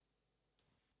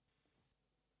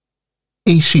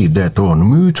Isidet on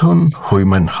mython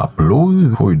huimen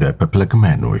haploi huide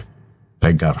peplegmenui.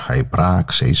 Pegar hai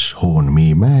praxis hon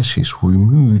mimesis hui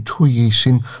myyt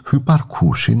huisin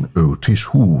hyparkusin ötis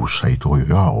huusait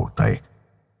ojautai.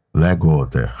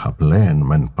 Legode haplen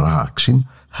men praxin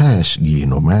häs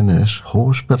ginomenes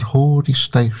hos per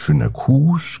horistai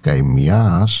synekuus käi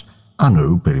mias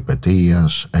aneu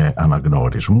peripeteas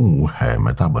anagnoris muu he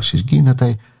metabasis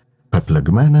ginetai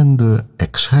peplegmenen de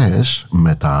ex hes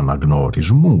meta anagnoris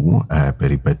muu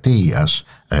peripeteas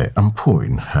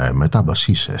ampuin he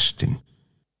metabasis estin.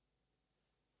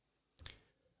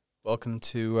 Welcome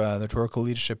to the Rhetorical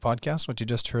Leadership Podcast. What you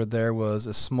just heard there was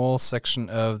a small section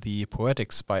of the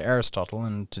Poetics by Aristotle,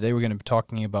 and today we're going to be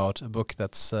talking about a book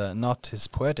that's not his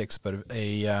Poetics, but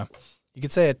you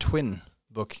could say a twin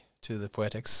book to the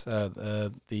Poetics,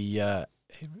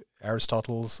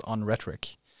 Aristotle's On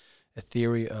Rhetoric, a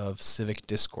theory of civic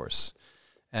discourse.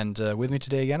 And with me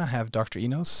today again, I have Dr.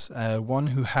 Enos, one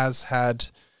who has had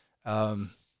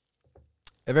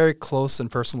a very close and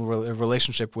personal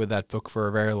relationship with that book for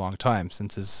a very long time,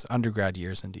 since his undergrad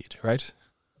years, indeed, right?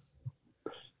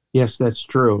 Yes, that's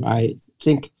true. I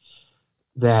think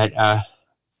that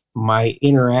my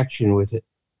interaction with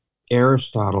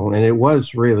Aristotle, and it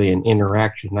was really an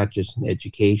interaction, not just an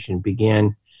education,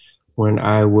 began when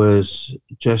I was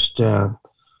just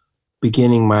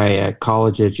beginning my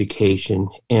college education,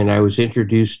 and I was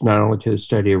introduced not only to the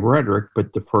study of rhetoric,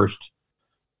 but the first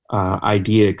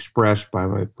idea expressed by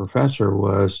my professor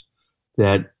was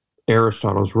that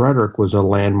Aristotle's Rhetoric was a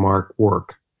landmark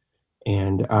work.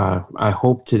 And I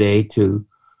hope today to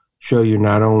show you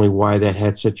not only why that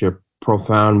had such a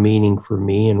profound meaning for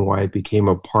me and why it became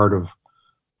a part of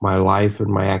my life and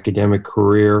my academic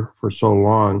career for so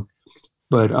long,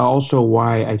 but also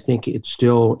why I think it's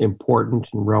still important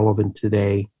and relevant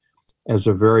today as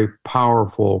a very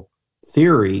powerful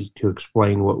theory to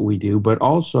explain what we do, but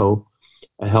also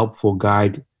a helpful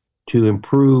guide to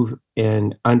improve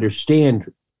and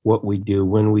understand what we do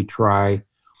when we try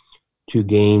to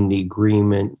gain the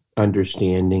agreement,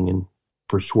 understanding, and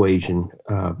persuasion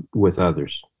with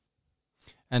others.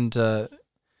 And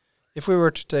if we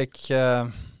were to take,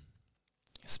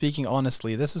 speaking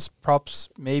honestly, this is perhaps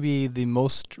maybe the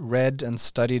most read and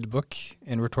studied book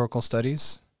in rhetorical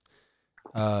studies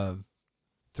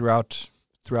throughout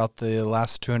the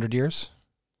last 200 years.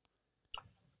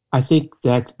 I think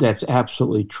that's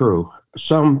absolutely true.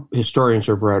 Some historians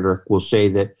of rhetoric will say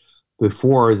that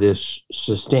before this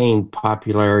sustained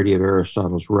popularity of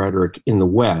Aristotle's rhetoric in the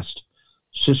West,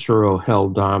 Cicero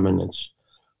held dominance.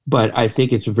 But I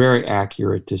think it's very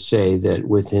accurate to say that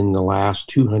within the last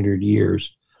 200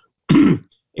 years,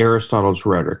 Aristotle's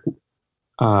rhetoric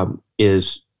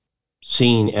is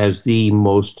seen as the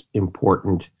most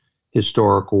important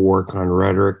historical work on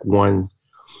rhetoric, one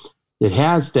that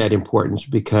has that importance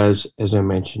because, as I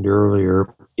mentioned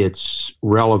earlier, its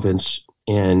relevance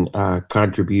and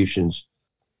contributions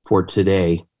for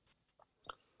today.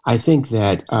 I think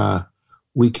that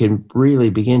we can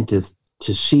really begin to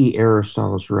see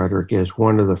Aristotle's Rhetoric as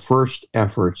one of the first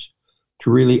efforts to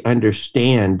really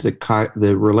understand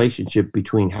the relationship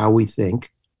between how we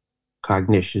think,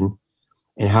 cognition,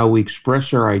 and how we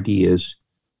express our ideas,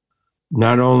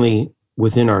 not only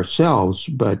within ourselves,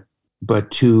 but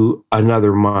to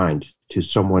another mind, to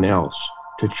someone else,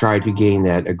 to try to gain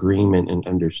that agreement and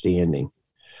understanding.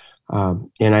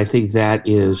 And I think that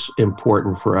is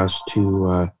important for us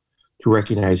to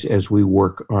recognize as we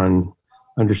work on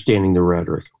understanding the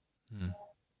rhetoric.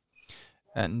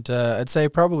 And I'd say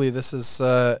probably this is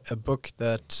a book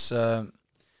that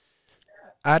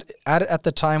at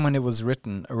the time when it was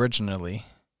written originally,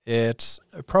 it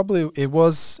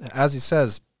was, as he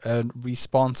says, a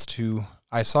response to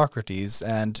Isocrates,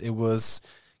 and it was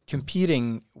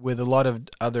competing with a lot of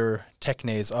other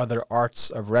technes, other arts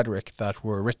of rhetoric that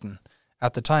were written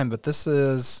at the time. But this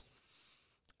is,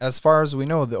 as far as we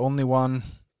know, the only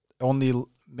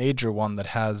major one that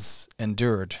has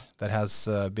endured, that has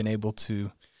been able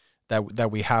to,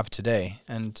 that we have today.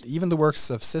 And even the works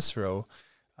of Cicero,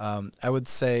 I would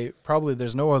say probably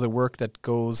there's no other work that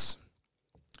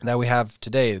we have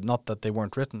today, not that they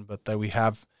weren't written, but that we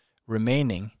have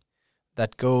remaining,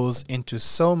 that goes into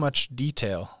so much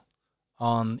detail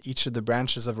on each of the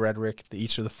branches of rhetoric,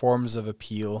 each of the forms of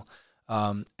appeal,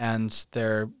 and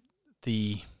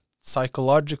the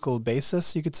psychological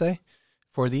basis, you could say,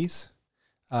 for these.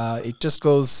 It just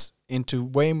goes into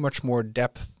way much more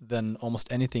depth than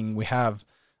almost anything we have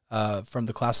from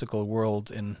the classical world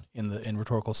in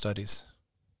rhetorical studies.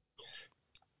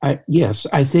 Yes,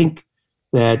 I think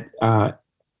that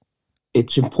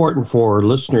it's important for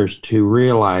listeners to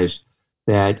realize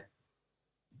that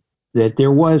that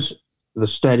there was the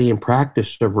study and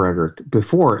practice of rhetoric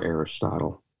before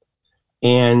Aristotle,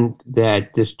 and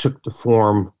that this took the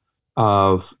form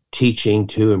of teaching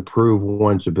to improve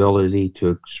one's ability to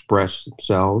express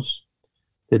themselves,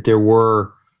 that there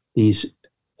were these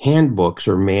handbooks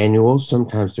or manuals,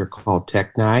 sometimes they're called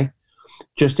techni,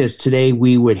 just as today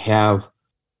we would have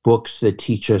books that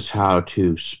teach us how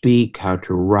to speak, how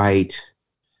to write.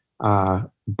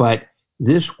 But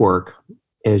this work,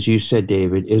 as you said,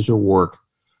 David, is a work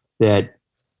that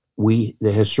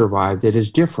has survived, that is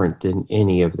different than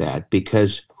any of that,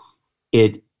 because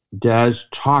it does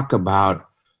talk about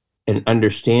an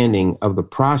understanding of the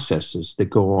processes that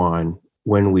go on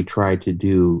when we try to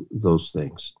do those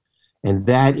things. And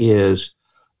that is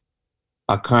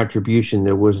a contribution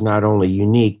that was not only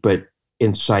unique, but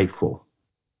insightful.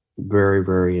 Very,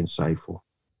 very insightful.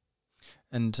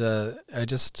 And I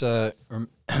just,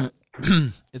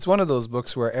 it's one of those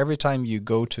books where every time you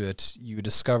go to it, you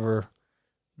discover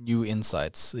new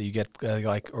insights. You get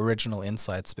like original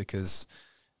insights because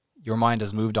your mind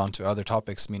has moved on to other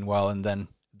topics meanwhile, and then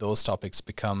those topics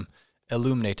become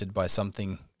illuminated by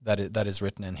something that is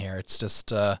written in here. It's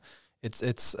just,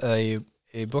 it's a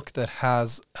book that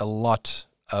has a lot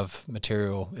of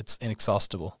material. It's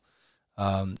inexhaustible.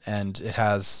 And it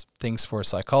has things for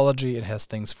psychology. It has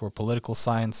things for political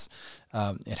science.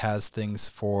 It has things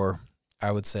for,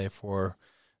 I would say, for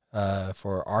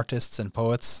artists and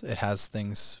poets. It has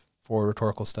things for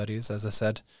rhetorical studies, as I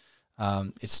said.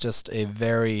 It's just a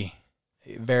very,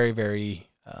 very, very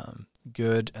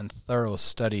good and thorough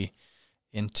study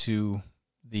into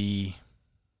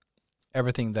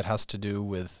everything that has to do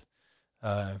with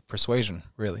persuasion,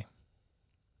 really.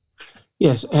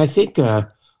 Yes, I think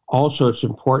also it's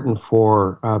important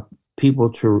for people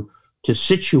to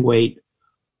situate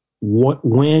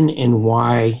when and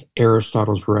why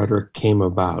Aristotle's rhetoric came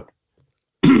about.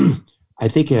 I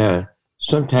think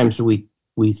sometimes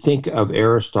we think of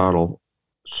Aristotle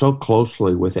so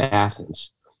closely with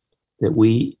Athens that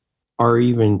we are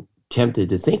even tempted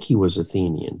to think he was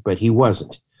Athenian, but he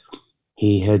wasn't.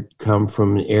 He had come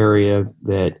from an area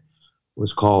that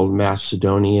was called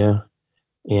Macedonia,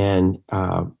 and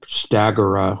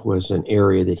Stagora was an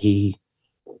area that he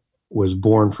was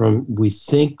born from. We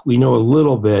think we know a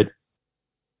little bit,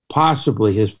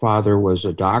 possibly his father was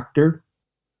a doctor,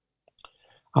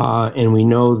 and we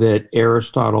know that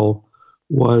Aristotle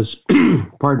was,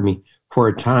 pardon me, for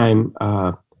a time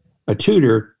a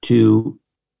tutor to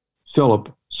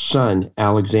Philip's son,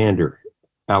 Alexander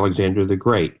the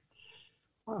Great.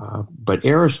 But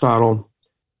Aristotle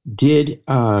did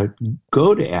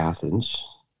go to Athens,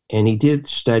 and he did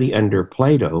study under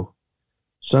Plato.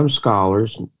 Some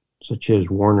scholars, such as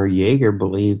Werner Jaeger,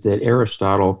 believe that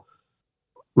Aristotle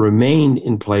remained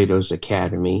in Plato's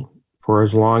academy for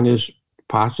as long as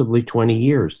possibly 20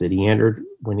 years, that he entered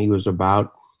when he was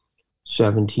about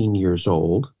 17 years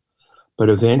old. But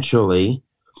eventually,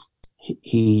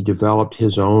 he developed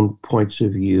his own points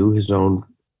of view, his own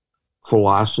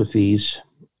philosophies,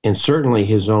 and certainly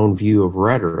his own view of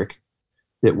rhetoric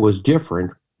that was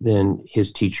different than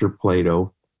his teacher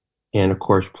Plato, and of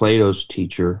course Plato's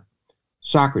teacher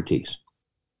Socrates.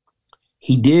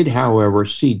 He did, however,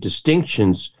 see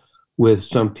distinctions with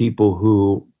some people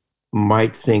who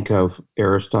might think of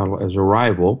Aristotle as a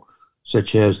rival,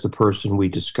 such as the person we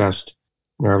discussed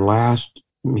in our last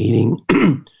meeting,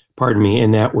 pardon me,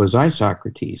 and that was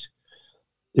Isocrates.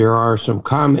 There are some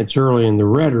comments early in the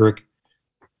rhetoric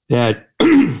that,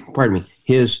 pardon me,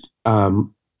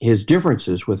 his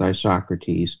differences with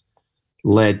Isocrates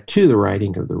led to the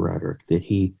writing of the rhetoric, that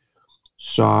he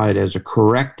saw it as a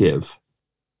corrective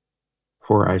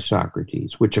for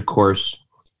Isocrates, which of course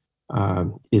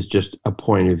is just a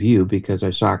point of view, because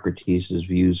Isocrates'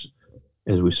 views,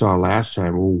 as we saw last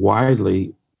time, were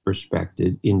widely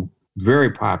respected,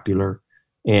 very popular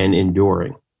and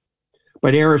enduring.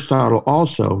 But Aristotle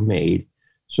also made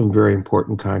some very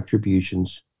important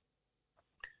contributions.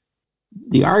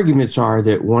 The arguments are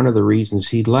that one of the reasons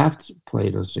he left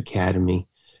Plato's academy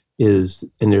is,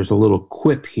 and there's a little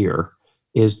quip here,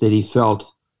 is that he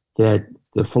felt that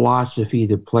the philosophy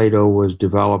that Plato was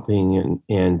developing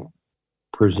and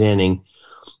presenting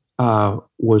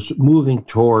was moving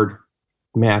toward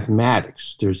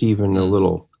mathematics. There's even a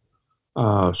little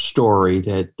story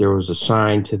that there was a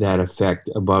sign to that effect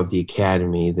above the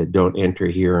academy that don't enter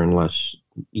here unless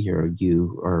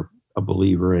you are a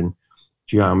believer in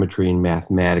geometry and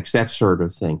mathematics, that sort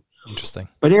of thing. Interesting.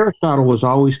 But Aristotle was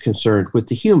always concerned with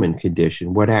the human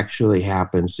condition, what actually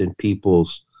happens in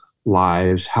people's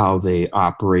lives, how they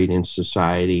operate in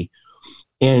society.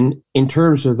 And in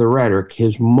terms of the rhetoric,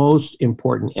 his most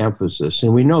important emphasis,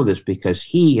 and we know this because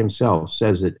he himself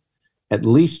says it at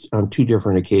least on 2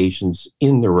 different occasions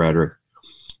in the rhetoric,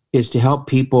 is to help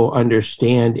people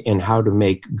understand and how to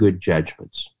make good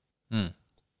judgments.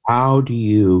 How do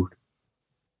you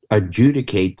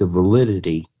adjudicate the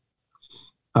validity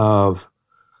of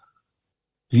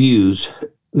views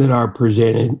that are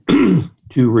presented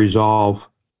to resolve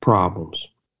problems?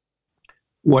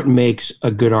 What makes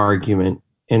a good argument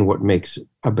and what makes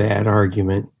a bad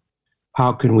argument?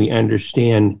 How can we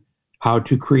understand how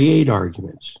to create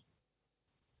arguments?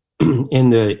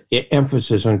 And the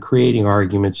emphasis on creating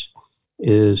arguments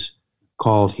is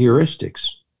called heuristics.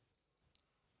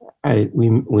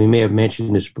 We may have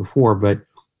mentioned this before, but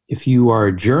if you are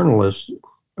a journalist,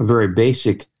 a very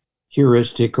basic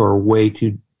heuristic or way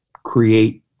to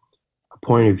create a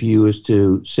point of view is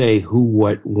to say who,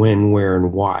 what, when, where,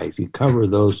 and why. If you cover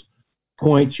those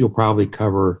points, you'll probably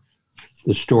cover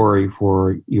the story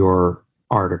for your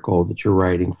article that you're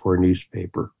writing for a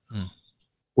newspaper.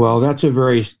 Well, that's a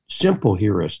very simple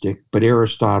heuristic, but it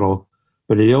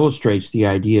illustrates the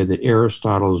idea that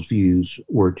Aristotle's views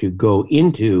were to go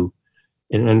into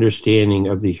an understanding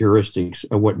of the heuristics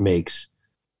of what makes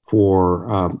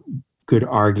for good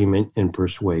argument and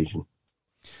persuasion.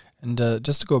 And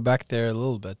just to go back there a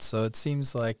little bit, so it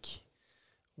seems like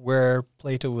where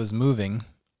Plato was moving,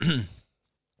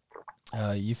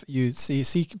 you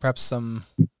see perhaps some,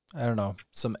 I don't know,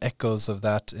 some echoes of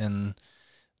that in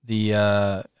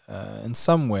the in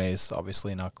some ways,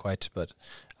 obviously not quite, but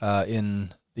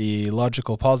in the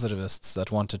logical positivists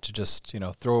that wanted to just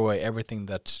throw away everything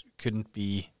that couldn't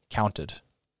be counted,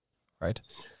 right?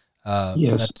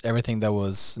 Yes. That everything that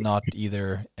was not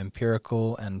either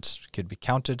empirical and could be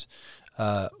counted,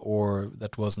 or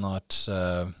that was not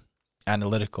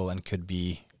analytical and could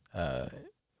be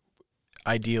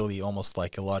ideally almost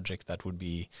like a logic that would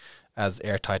be as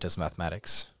airtight as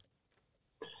mathematics.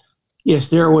 Yes,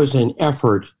 there was an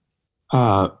effort,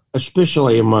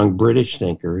 especially among British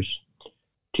thinkers,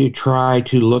 to try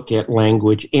to look at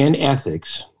language and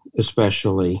ethics,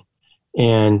 especially,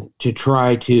 and to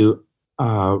try to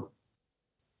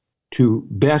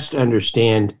best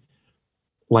understand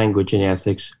language and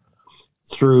ethics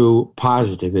through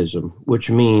positivism,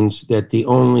 which means that the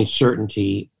only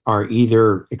certainty are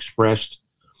either expressed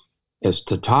as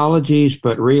tautologies,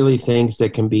 but really things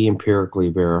that can be empirically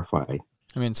verified.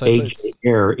 I mean, so H.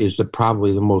 Ayer is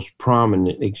probably the most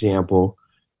prominent example,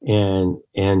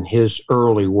 and his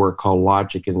early work called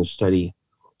Logic in the Study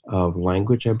of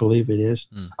Language, I believe it is,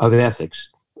 of ethics,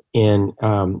 and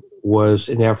was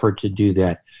an effort to do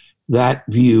that. That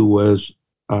view was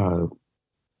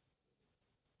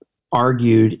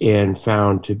argued and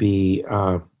found to be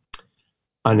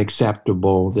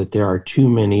unacceptable, that there are too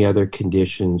many other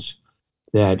conditions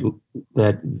that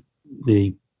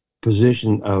the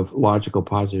position of logical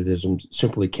positivism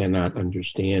simply cannot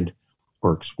understand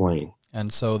or explain.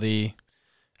 And so the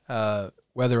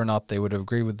whether or not they would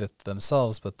agree with it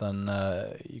themselves, but then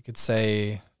you could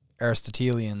say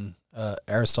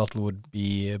Aristotle would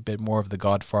be a bit more of the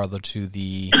godfather to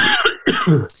the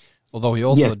although he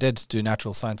also did do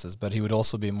natural sciences, but he would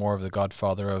also be more of the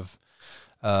godfather of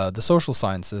the social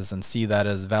sciences and see that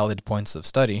as valid points of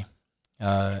study.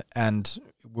 And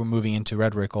we're moving into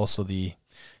rhetoric, also the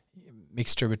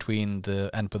mixture between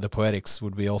the poetics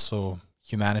would be also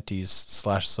humanities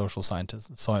 / social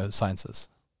sciences.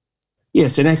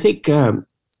 Yes, and I think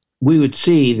we would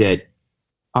see that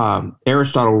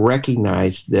Aristotle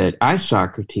recognized that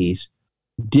Isocrates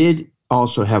did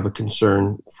also have a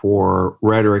concern for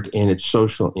rhetoric and its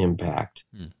social impact.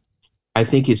 I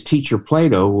think his teacher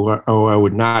Plato, who I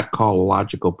would not call a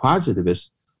logical positivist,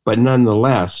 but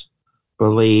nonetheless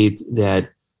believed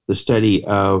that the study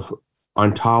of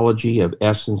ontology, of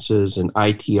essences, and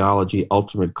etiology,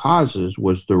 ultimate causes,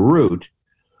 was the root.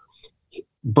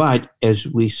 But as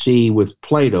we see with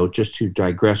Plato, just to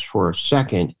digress for a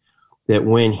second, that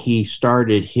when he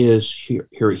started his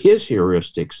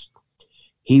heuristics,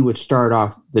 he would start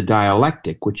off the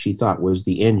dialectic, which he thought was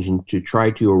the engine to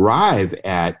try to arrive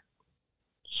at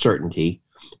certainty,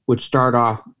 would start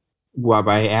off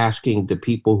by asking the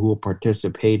people who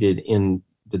participated in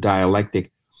the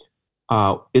dialectic,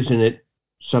 isn't it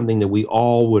something that we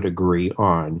all would agree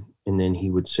on? And then he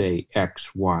would say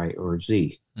X, Y, or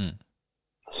Z.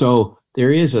 So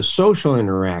there is a social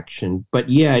interaction, but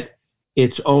yet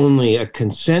it's only a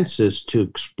consensus to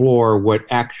explore what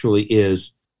actually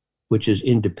is, which is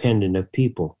independent of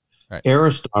people. Right.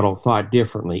 Aristotle thought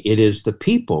differently. It is the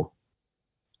people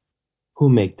who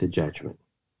make the judgment.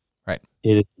 Right.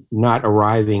 It is not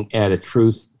arriving at a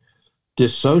truth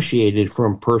dissociated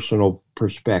from personal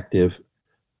perspective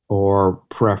or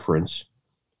preference,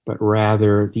 but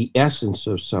rather the essence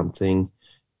of something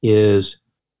is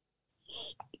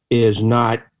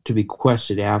not to be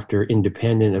quested after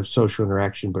independent of social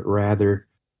interaction, but rather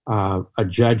a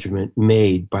judgment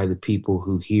made by the people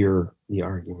who hear the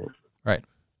argument. Right.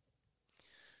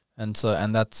 And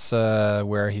that's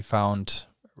where he found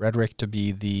rhetoric to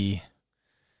be the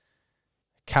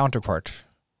counterpart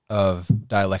of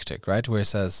dialectic, right? Where he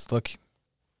says, look,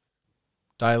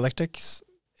 dialectics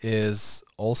is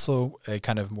also a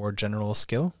kind of more general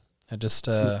skill. I just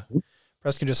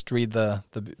perhaps can just read the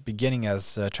beginning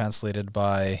as translated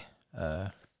by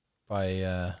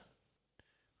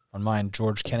on mine,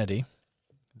 George Kennedy.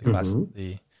 Is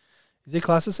he a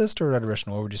classicist or a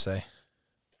rhetorician? What would you say,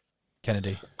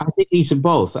 Kennedy? I think he's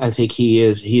both. I think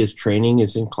his training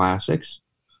is in classics,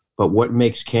 but what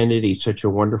makes Kennedy such a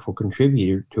wonderful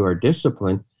contributor to our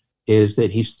discipline is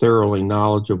that he's thoroughly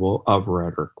knowledgeable of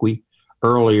rhetoric.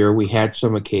 Earlier we had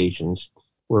some occasions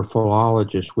where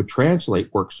philologists would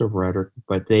translate works of rhetoric,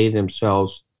 but they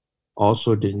themselves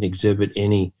also didn't exhibit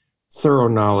any thorough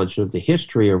knowledge of the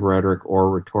history of rhetoric or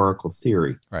rhetorical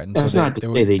theory. Right. And that's so not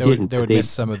to say they didn't. They would miss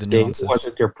some of the nuances. It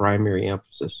wasn't their primary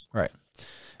emphasis. Right.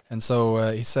 And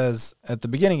so he says at the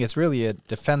beginning, it's really a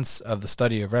defense of the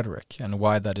study of rhetoric and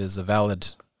why that is a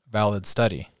valid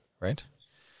study, right?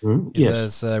 He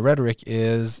says rhetoric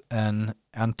is an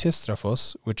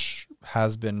antistrophos, which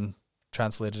has been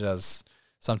translated as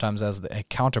sometimes as a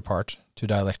counterpart to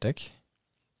dialectic.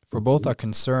 For both are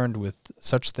concerned with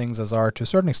such things as are, to a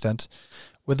certain extent,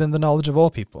 within the knowledge of all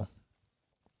people.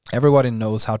 Everybody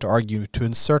knows how to argue to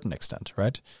a certain extent,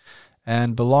 right?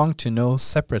 And belong to no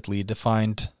separately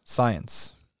defined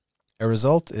science. A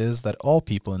result is that all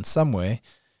people in some way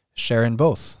share in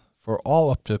both, for all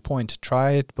up to a point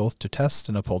try it both to test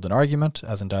and uphold an argument,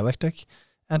 as in dialectic,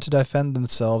 and to defend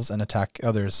themselves and attack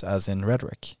others, as in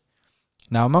rhetoric.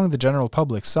 Now among the general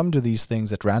public some do these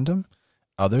things at random,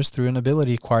 others through an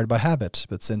ability acquired by habit,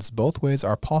 but since both ways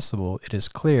are possible, it is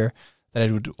clear that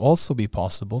it would also be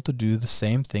possible to do the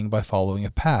same thing by following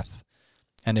a path.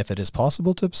 And if it is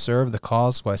possible to observe the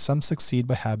cause why some succeed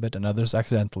by habit and others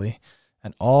accidentally,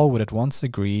 and all would at once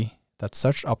agree that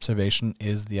such observation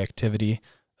is the activity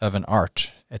of an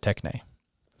art, a techne.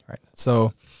 Right.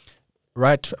 So,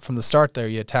 right from the start there,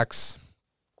 he attacks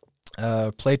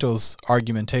Plato's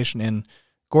argumentation in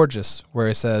Gorgias,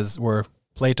 where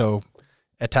Plato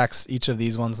attacks each of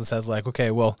these ones and says, like,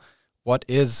 okay, well, what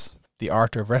is the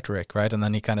art of rhetoric, right? And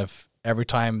then he kind of, every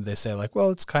time they say, like, well,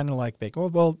 it's kind of like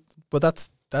Bacon. Well, but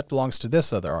that belongs to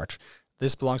this other art.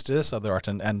 This belongs to this other art,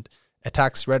 and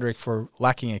attacks rhetoric for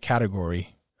lacking a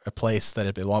category, a place that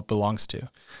it belongs to.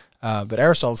 But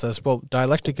Aristotle says, well,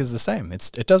 dialectic is the same.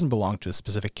 It doesn't belong to a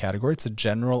specific category. It's a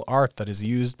general art that is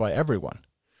used by everyone.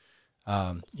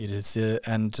 It is,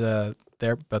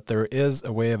 but there is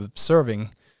a way of observing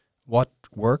what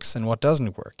works and what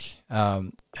doesn't work.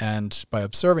 And by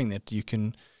observing it, you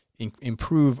can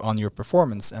improve on your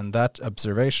performance, and that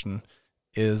observation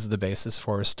is the basis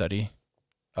for a study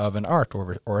of an art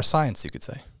or a science, you could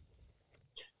say.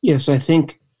 Yes, I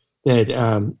think that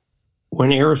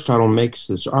when Aristotle makes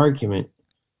this argument,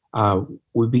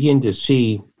 we begin to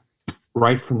see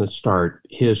right from the start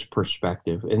his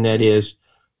perspective, and that is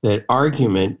that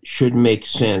argument should make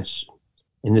sense,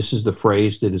 and this is the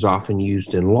phrase that is often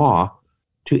used in law,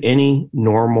 to any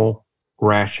normal,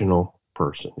 rational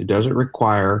person. It doesn't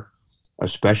require a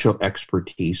special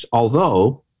expertise,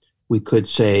 although we could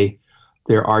say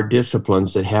there are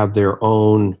disciplines that have their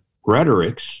own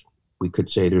rhetorics. We could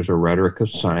say there's a rhetoric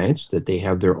of science, that they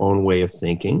have their own way of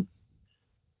thinking.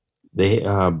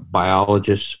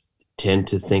 Biologists tend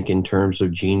to think in terms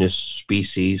of genus,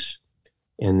 species,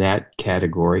 in that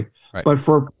category. Right. But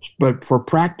for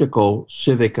practical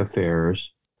civic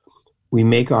affairs, we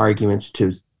make arguments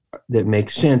that make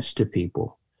sense to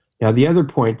people. Now, the other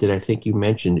point that I think you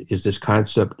mentioned is this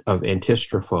concept of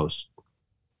antistrophos.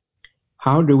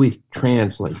 How do we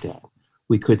translate that?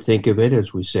 We could think of it,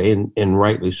 as we say, and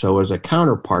rightly so, as a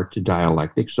counterpart to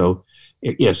dialectic. So,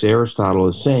 yes, Aristotle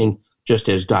is saying, just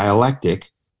as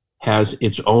dialectic has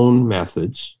its own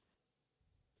methods,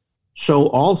 so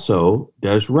also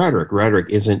does rhetoric. Rhetoric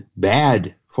isn't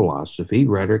bad philosophy.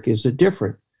 Rhetoric is a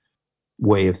different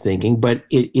way of thinking, but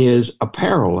it is a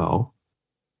parallel,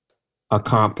 a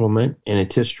complement, an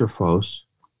antistrophos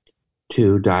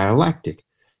to dialectic.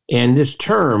 And this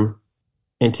term,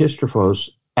 antistrophos,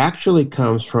 actually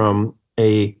comes from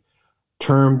a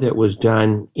term that was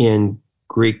done in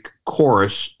Greek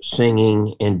chorus,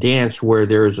 singing, and dance, where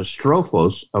there is a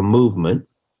strophos, a movement,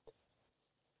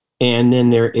 and then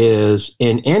there is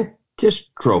an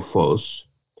antistrophos,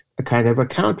 a kind of a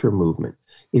counter movement.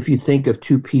 If you think of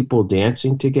two people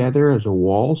dancing together as a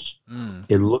waltz,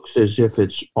 it looks as if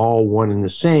it's all one and the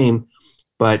same,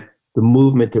 but the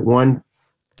movement that one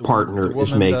partner the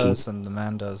woman is making does and the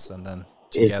man does, and then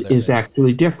together is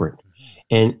actually different.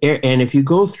 And if you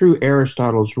go through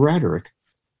Aristotle's rhetoric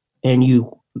and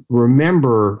you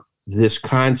remember this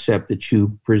concept that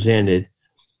you presented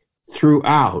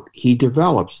throughout, he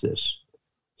develops this.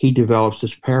 He develops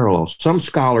this parallel. Some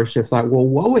scholars have thought, well,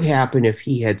 what would happen if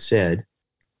he had said,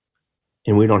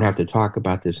 and we don't have to talk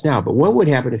about this now, but what would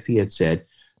happen if he had said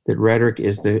that rhetoric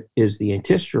is the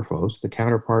antistrophos, the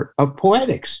counterpart of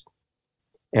poetics,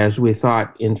 as we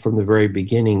thought from the very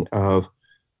beginning of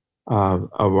our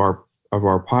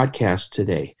podcast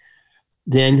today?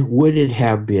 Then would it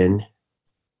have been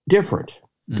different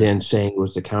than saying it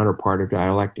was the counterpart of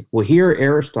dialectic? Well, here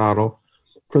Aristotle,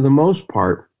 for the most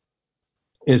part,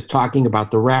 is talking about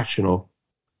the rational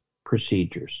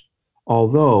procedures.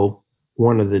 Although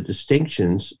one of the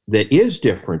distinctions that is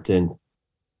different than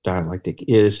dialectic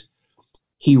is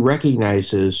he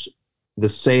recognizes the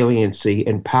saliency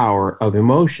and power of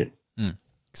emotion.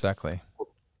 Exactly.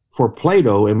 For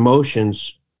Plato,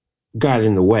 emotions got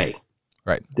in the way.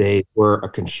 Right. They were a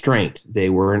constraint. They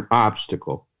were an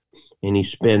obstacle. And he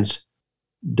spends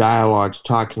dialogues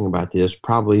talking about this.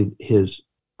 Probably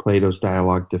Plato's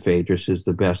dialogue De Phaedrus is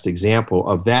the best example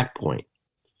of that point.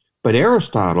 But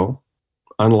Aristotle,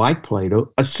 unlike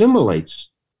Plato, assimilates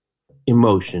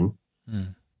emotion,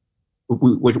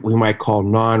 what we might call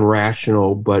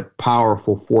non-rational but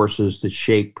powerful forces that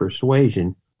shape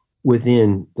persuasion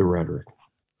within the rhetoric.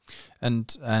 And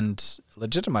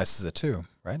legitimizes it too,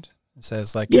 right? It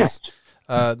says like, yes.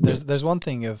 There's one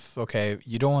thing of, okay,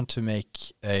 you don't want to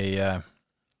make a,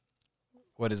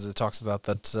 what is it talks about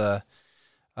that,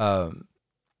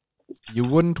 you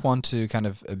wouldn't want to kind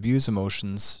of abuse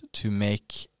emotions to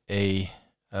make a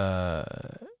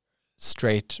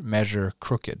straight measure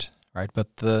crooked, right?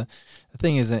 But the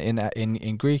thing is,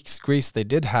 in Greece they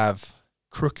did have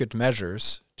crooked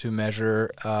measures to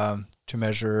measure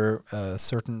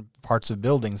certain parts of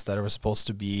buildings that were supposed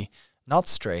to be not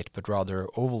straight but rather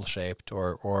oval shaped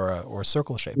or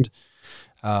circle shaped,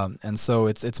 and so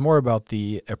it's more about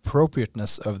the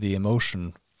appropriateness of the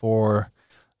emotion for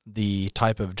the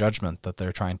type of judgment that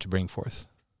they're trying to bring forth.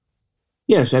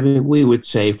 Yes, I mean, we would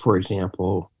say, for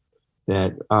example,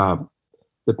 that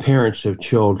the parents of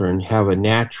children have a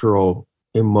natural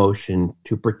emotion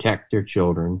to protect their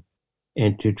children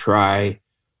and to try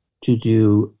to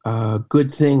do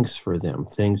good things for them,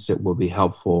 things that will be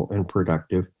helpful and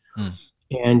productive.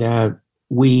 And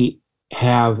we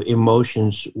have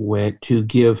emotions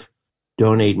to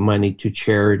donate money to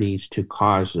charities, to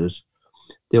causes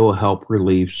that will help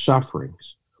relieve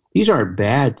sufferings. These aren't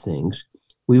bad things.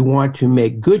 We want to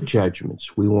make good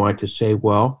judgments. We want to say,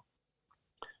 well,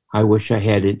 I wish I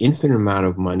had an infinite amount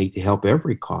of money to help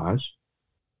every cause,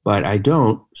 but I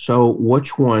don't. So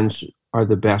which ones are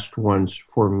the best ones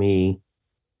for me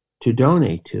to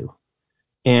donate to?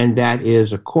 And that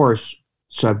is, of course,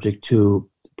 subject to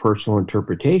personal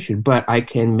interpretation, but I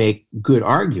can make good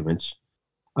arguments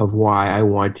of why I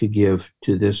want to give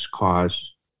to this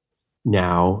cause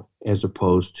now as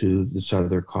opposed to this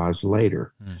other cause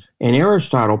later. And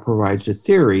Aristotle provides a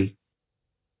theory,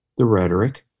 the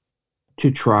rhetoric,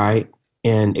 to try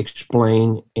and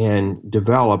explain and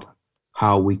develop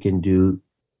how we can do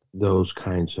those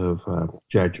kinds of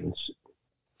judgments.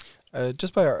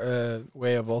 Just by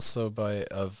way of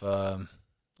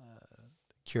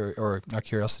not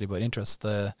curiosity but interest,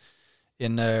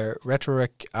 in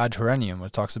Rhetoric ad Herennium,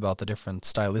 it talks about the different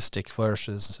stylistic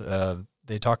flourishes.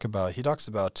 He talks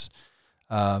about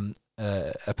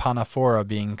epanaphora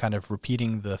being kind of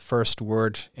repeating the first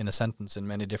word in a sentence in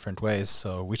many different ways.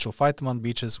 So we shall fight them on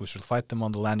beaches, we shall fight them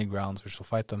on the landing grounds, we shall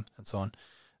fight them, and so on.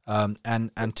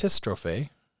 And antistrophos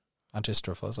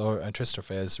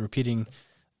is repeating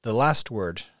the last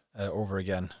word over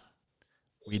again.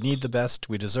 We need the best,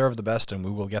 we deserve the best, and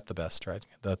we will get the best. Right?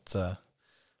 That's the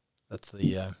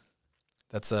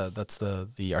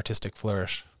artistic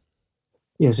flourish.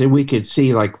 Yes, and we could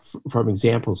see, like, from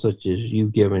examples such as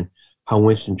you've given, how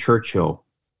Winston Churchill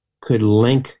could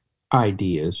link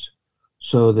ideas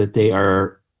so that they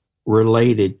are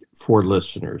related for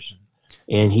listeners.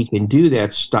 And he can do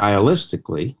that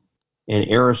stylistically, and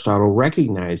Aristotle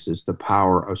recognizes the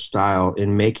power of style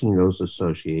in making those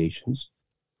associations,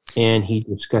 and he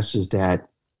discusses that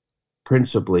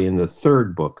principally in the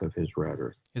third book of his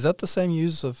Rhetoric. Is that the same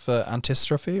use of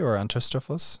antistrophe or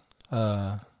antistrophos?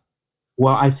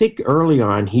 Well, I think early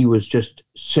on he was just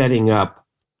setting up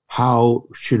how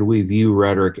should we view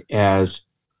rhetoric as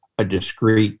a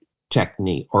discrete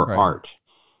technique or Right. art.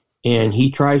 And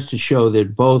he tries to show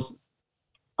that both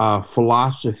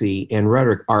philosophy and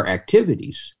rhetoric are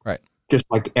activities. Right. Just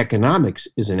like economics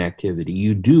is an activity.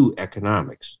 You do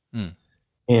economics. Mm.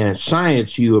 And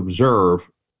science, you observe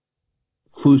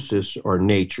physis or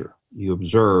nature. You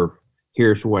observe,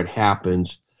 here's what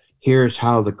happens. Here's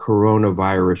how the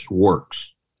coronavirus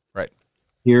works. Right.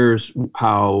 Here's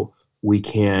how we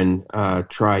can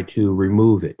try to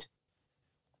remove it.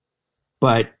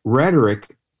 But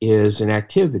rhetoric is an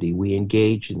activity. We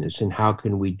engage in this, and how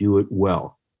can we do it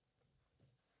well?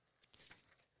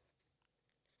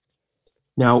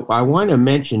 Now, I want to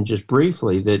mention just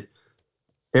briefly that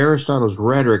Aristotle's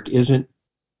Rhetoric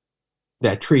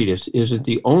that treatise isn't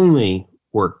the only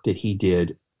work that he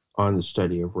did on the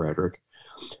study of rhetoric.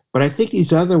 But I think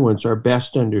these other ones are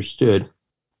best understood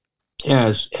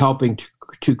as helping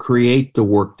to create the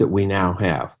work that we now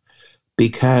have.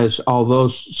 Because although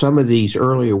some of these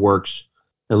earlier works,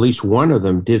 at least one of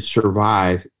them did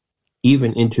survive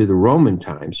even into the Roman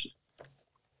times,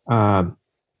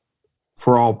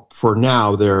 for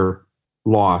now they're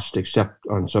lost, except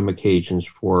on some occasions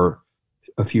for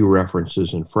a few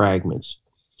references and fragments.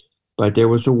 But there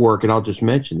was a work, and I'll just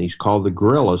mention these, called the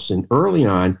Gryllus, and early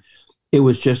on it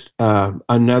was just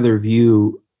another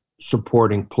view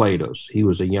supporting Plato's. He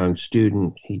was a young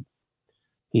student.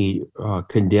 He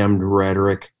condemned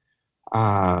rhetoric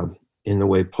in the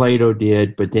way Plato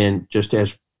did, but then just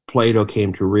as Plato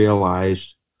came to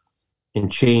realize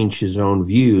and change his own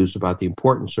views about the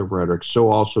importance of rhetoric, so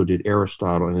also did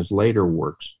Aristotle in his later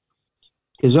works.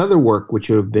 His other work, which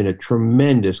would have been a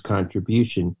tremendous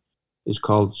contribution, is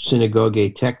called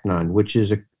Synagoge Technon, which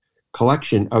is a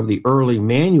collection of the early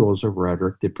manuals of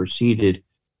rhetoric that preceded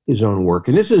his own work.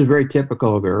 And this is very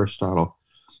typical of Aristotle,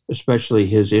 especially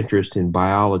his interest in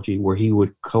biology, where he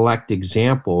would collect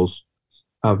examples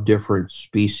of different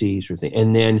species or things,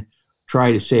 and then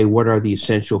try to say what are the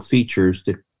essential features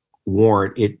that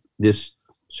warrant this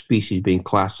species being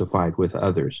classified with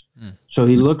others. So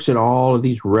he looks at all of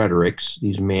these rhetorics,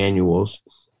 these manuals,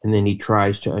 and then he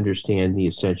tries to understand the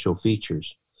essential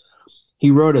features.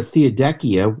 He wrote a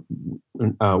Theodekia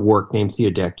work named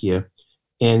Theodekia,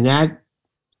 and that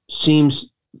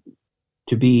seems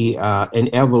to be an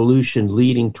evolution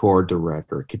leading toward the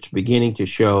rhetoric. It's beginning to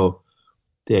show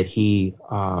that he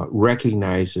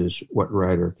recognizes what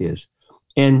rhetoric is.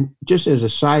 And just as a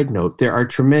side note, there are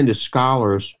tremendous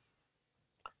scholars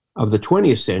of the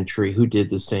 20th century who did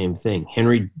the same thing.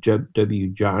 Henry W.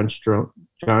 Johnstone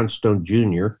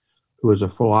Jr., who was a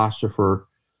philosopher,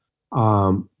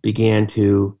 began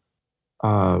his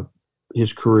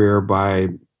career by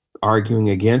arguing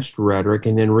against rhetoric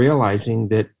and then realizing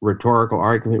that rhetorical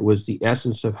argument was the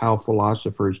essence of how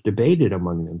philosophers debated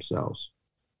among themselves.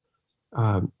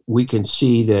 We can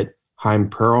see that Chaim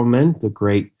Perelman, the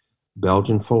great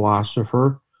Belgian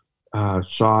philosopher,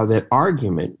 saw that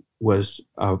argument was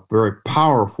a very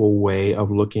powerful way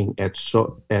of looking at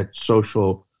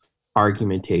social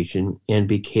argumentation and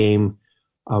became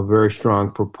a very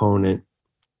strong proponent,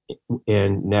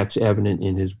 and that's evident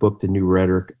in his book, The New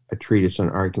Rhetoric, a treatise on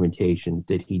argumentation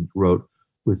that he wrote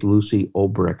with Lucy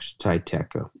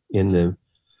Obrecht-Teiteke in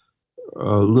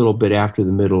a little bit after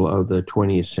the middle of the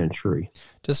 20th century.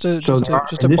 Just to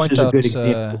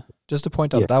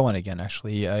point out that one again,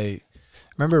 actually, I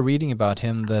remember reading about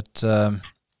him that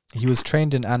he was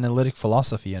trained in analytic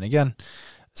philosophy, and again,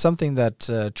 something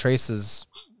that traces,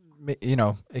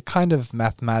 a kind of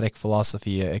mathematic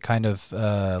philosophy, a kind of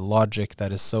logic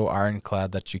that is so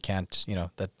ironclad that you can't,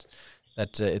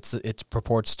 that it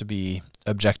purports to be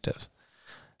objective.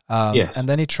 Yes. And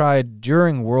then he tried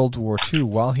during World War II,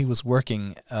 while he was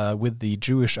working with the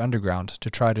Jewish underground to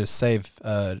try to save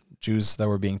Jews that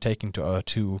were being taken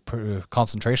to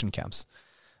concentration camps.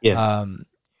 Yes.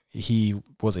 He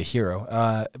was a hero.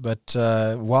 But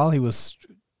while he was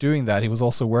doing that, he was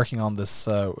also working on this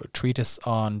treatise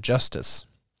on justice.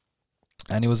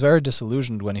 And he was very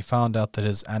disillusioned when he found out that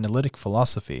his analytic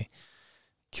philosophy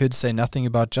could say nothing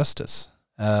about justice.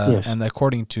 Yes. And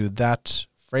according to that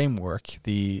framework,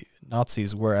 the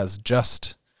Nazis were as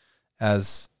just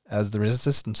as the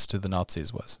resistance to the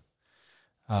Nazis was.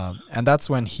 And that's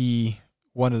when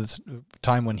one of the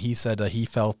time when he said that he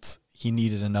felt he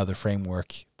needed another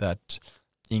framework that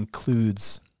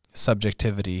includes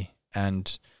subjectivity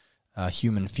and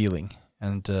human feeling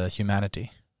and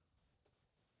humanity.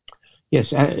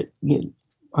 Yes, I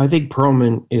think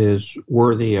Perelman is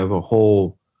worthy of a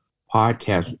whole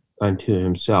podcast unto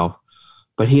himself,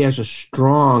 but he has a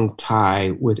strong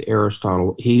tie with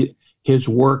Aristotle. His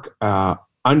work,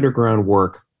 underground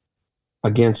work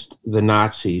against the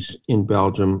Nazis in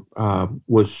Belgium,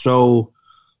 was so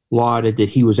lauded that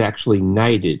he was actually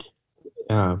knighted.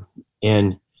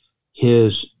 And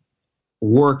his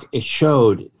work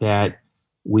showed that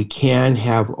we can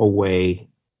have a way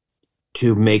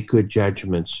to make good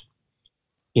judgments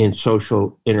in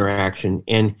social interaction.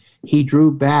 And he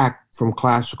drew back from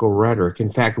classical rhetoric. In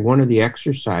fact, one of the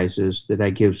exercises that I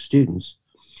give students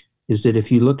is that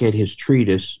if you look at his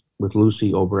treatise with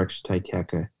Lucy Obrecht's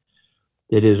Titeca,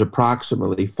 that is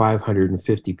approximately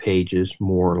 550 pages,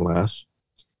 more or less.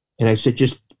 And I said,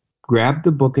 just grab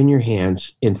the book in your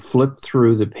hands and flip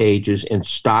through the pages and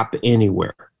stop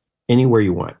anywhere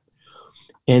you want.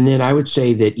 And then I would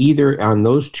say that either on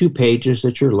those 2 pages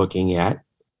that you're looking at,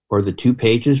 or the 2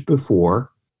 pages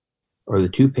before, or the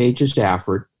 2 pages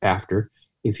after,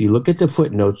 if you look at the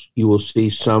footnotes, you will see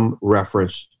some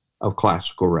reference of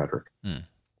classical rhetoric.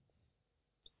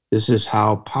 This is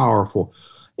how powerful.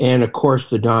 And of course,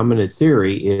 the dominant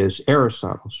theory is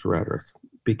Aristotle's rhetoric,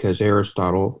 because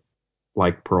Aristotle,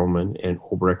 like Perlman and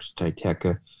Obrecht's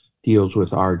Titeca, deals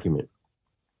with argument.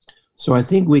 So I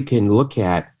think we can look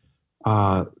at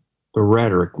the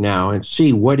rhetoric now and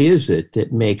see what is it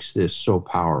that makes this so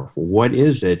powerful? What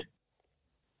is it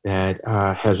that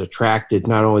has attracted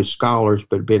not only scholars,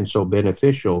 but been so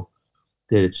beneficial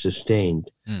that it's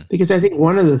sustained? Because I think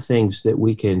one of the things that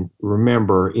we can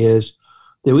remember is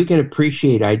that we can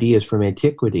appreciate ideas from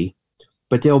antiquity,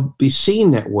 but they'll be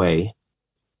seen that way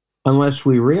unless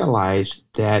we realize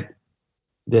that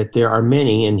there are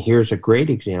many, and here's a great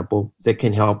example, that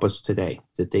can help us today,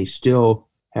 that they still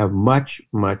have much,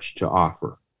 much to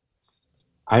offer.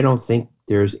 I don't think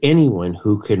there's anyone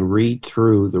who can read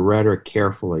through the rhetoric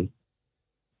carefully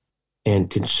and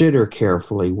consider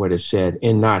carefully what is said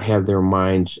and not have their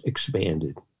minds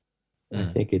expanded. I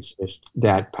think it's just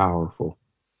that powerful.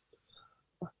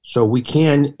 So we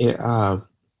can,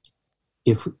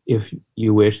 if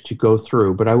you wish to go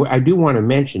through, but I do want to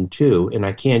mention too, and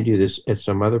I can do this at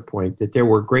some other point, that there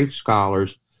were great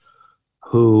scholars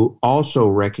who also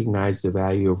recognized the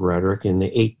value of rhetoric. In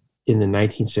the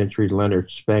 19th century, Leonard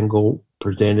Spengel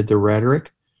presented the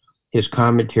rhetoric. His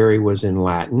commentary was in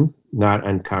Latin, not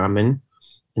uncommon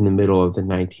in the middle of the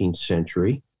 19th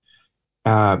century.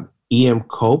 E.M.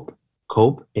 Cope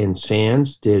and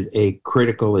Sands did a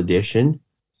critical edition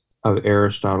of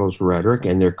Aristotle's rhetoric,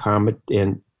 and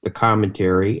the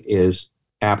commentary is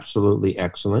absolutely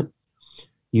excellent.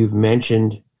 You've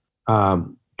mentioned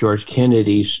George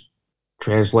Kennedy's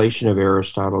translation of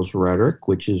Aristotle's rhetoric,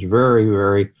 which is very,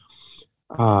 very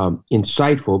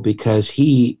insightful, because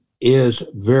he is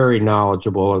very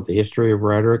knowledgeable of the history of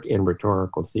rhetoric and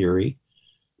rhetorical theory.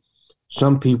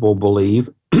 Some people believe,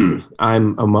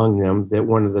 I'm among them, that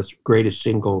one of the greatest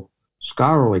single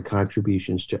scholarly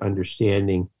contributions to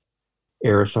understanding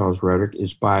Aristotle's rhetoric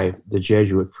is by the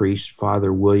Jesuit priest,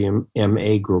 Father William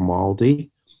M.A.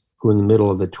 Grimaldi, who in the middle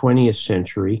of the 20th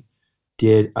century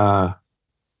did a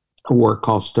work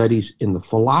called Studies in the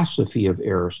Philosophy of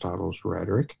Aristotle's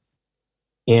Rhetoric,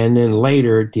 and then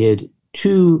later did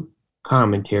 2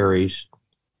 commentaries,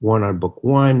 one on book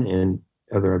 1 and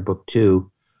other on book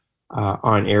 2,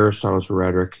 on Aristotle's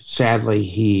rhetoric. Sadly,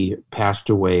 he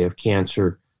passed away of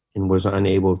cancer and was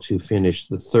unable to finish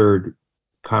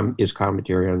his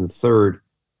commentary on the 3rd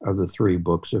of the 3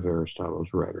 books of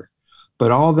Aristotle's rhetoric.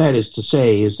 But all that is to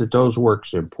say is that those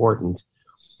works are important.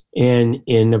 And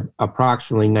in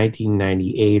approximately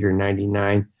 1998 or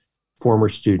 99, former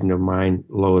student of mine,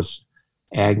 Lois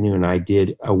Agnew, and I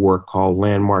did a work called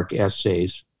Landmark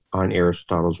Essays on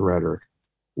Aristotle's Rhetoric,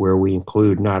 where we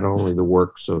include not only the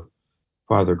works of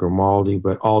Father Grimaldi,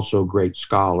 but also great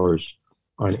scholars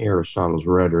on Aristotle's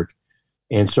Rhetoric.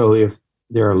 And so if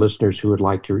there are listeners who would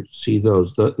like to see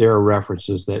those, there are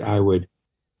references that I would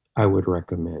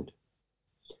recommend.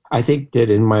 I think that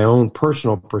in my own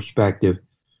personal perspective,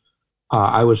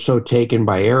 I was so taken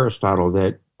by Aristotle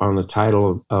that on the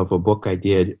title of a book I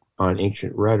did on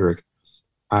ancient rhetoric,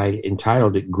 I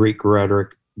entitled it Greek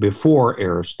Rhetoric Before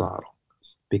Aristotle,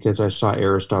 because I saw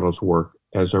Aristotle's work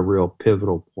as a real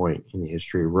pivotal point in the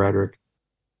history of rhetoric.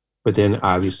 But then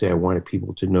obviously I wanted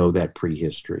people to know that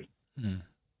prehistory.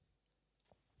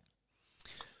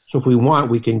 So if we want,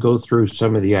 we can go through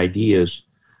some of the ideas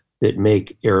that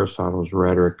make Aristotle's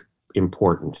rhetoric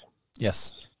important.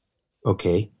 Yes.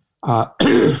 Okay.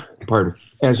 Pardon.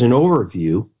 As an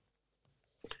overview,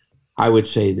 I would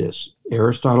say this: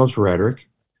 Aristotle's rhetoric,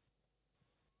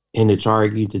 and it's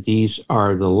argued that these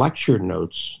are the lecture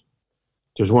notes.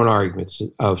 There's one argument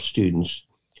of students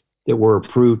that were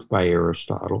approved by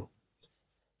Aristotle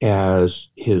as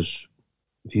his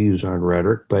views on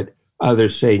rhetoric, but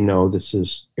others say, no, this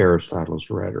is Aristotle's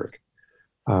rhetoric.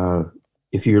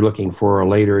 if you're looking for a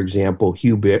later example,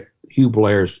 Hugh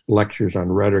Blair's lectures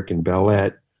on rhetoric and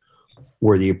Bellet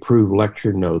were the approved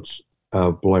lecture notes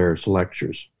of Blair's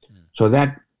lectures. So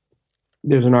that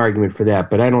there's an argument for that,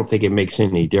 but I don't think it makes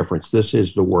any difference. This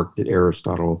is the work that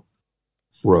Aristotle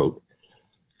wrote.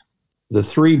 The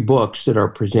three books that are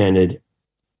presented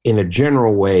in a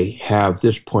general way have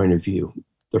this point of view.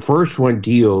 The first one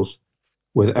deals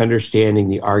with understanding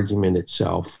the argument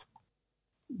itself.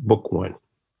 Book one,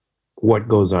 what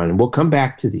goes on. And we'll come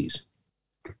back to these.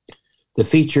 The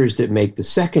features that make the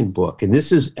second book, and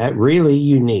this is really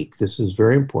unique, this is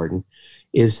very important,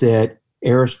 is that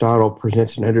Aristotle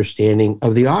presents an understanding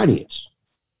of the audience.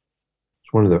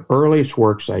 It's one of the earliest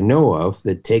works I know of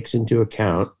that takes into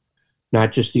account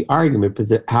not just the argument,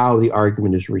 but how the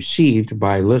argument is received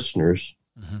by listeners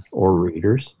or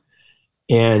readers.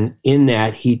 And in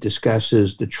that, he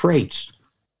discusses the traits.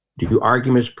 Do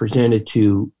arguments presented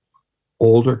to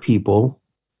older people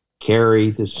carry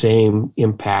the same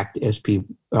impact as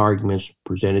arguments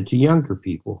presented to younger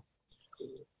people?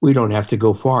 We don't have to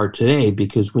go far today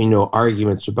because we know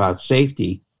arguments about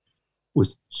safety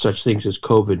with such things as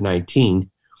COVID-19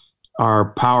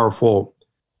 are powerful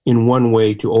in one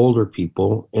way to older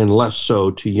people and less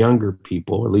so to younger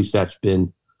people. At least that's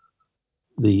been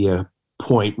the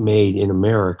point made in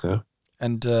America.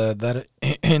 And that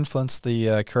influenced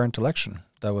the current election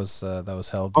that was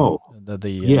held.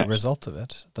 The result of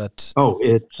it. That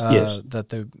yes. That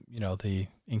the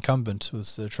incumbent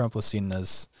Trump was seen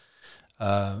as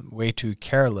way too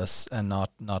careless and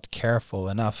not careful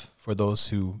enough for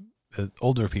those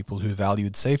older people who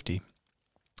valued safety.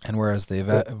 And whereas they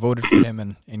voted for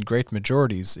him in great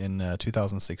majorities in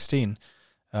 2016,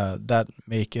 that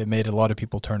made a lot of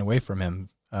people turn away from him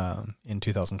in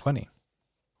 2020.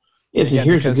 Yes, again,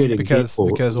 here's a good example.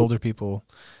 Because older people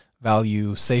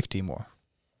value safety more.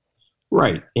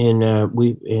 Right, and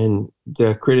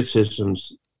the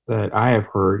criticisms that I have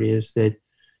heard is that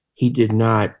he did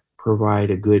not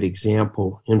provide a good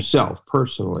example himself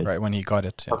personally. Right, when he got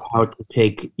it, of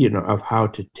how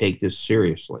to take this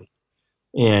seriously,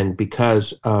 and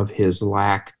because of his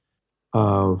lack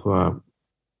of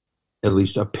at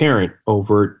least apparent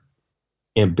overt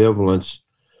ambivalence,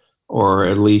 or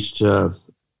at least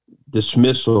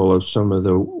dismissal of some of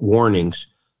the warnings,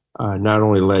 not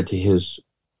only led to his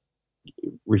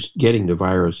getting the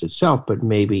virus itself, but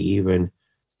maybe even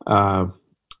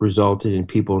resulted in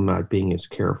people not being as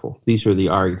careful. These are the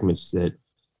arguments that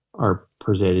are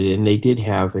presented, and they did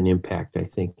have an impact, I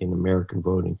think, in American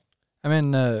voting. I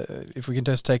mean, if we can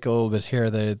just take a little bit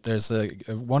here, there's a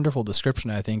wonderful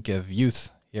description, I think, of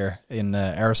youth here in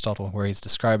Aristotle, where he's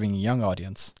describing a young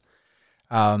audience,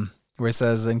 where he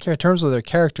says, in terms of their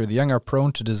character, the young are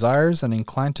prone to desires and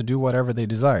inclined to do whatever they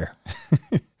desire.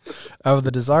 Of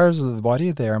the desires of the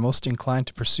body, they are most inclined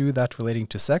to pursue that relating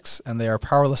to sex, and they are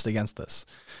powerless against this.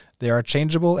 They are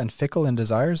changeable and fickle in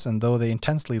desires, and though they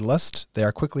intensely lust, they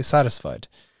are quickly satisfied.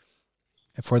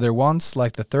 For their wants,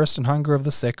 like the thirst and hunger of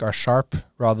the sick, are sharp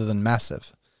rather than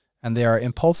massive, and they are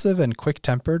impulsive and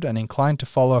quick-tempered and inclined to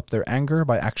follow up their anger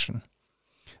by action.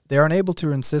 They are unable to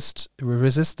resist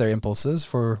their impulses,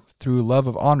 for through love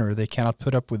of honor they cannot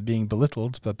put up with being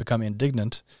belittled, but become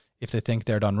indignant if they think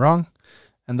they are done wrong.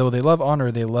 And though they love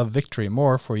honor, they love victory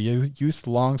more, for youth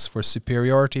longs for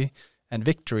superiority, and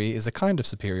victory is a kind of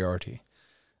superiority.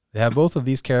 They have both of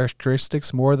these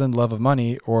characteristics more than love of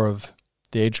money or of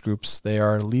the age groups. They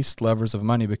are least lovers of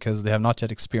money because they have not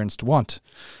yet experienced want.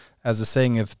 As the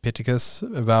saying of Pittacus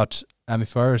about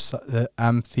Amphiaraus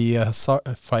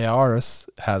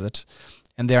has it,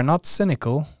 and they are not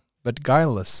cynical, but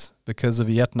guileless, because of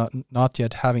not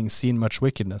yet having seen much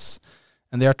wickedness,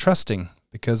 and they are trusting,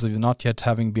 because of not yet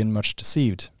having been much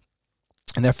deceived.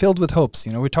 And they're filled with hopes.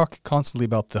 We talk constantly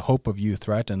about the hope of youth,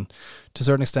 right? And to a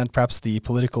certain extent, perhaps the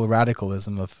political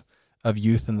radicalism of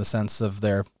youth in the sense of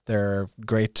their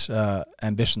great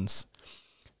ambitions.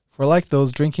 For like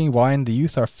those drinking wine, the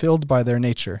youth are filled by their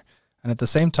nature, and at the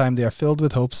same time they are filled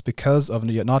with hopes because of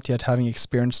not yet having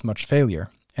experienced much failure,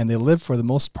 and they live for the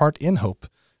most part in hope,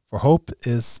 for hope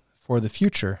is for the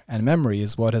future, and memory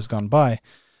is what has gone by.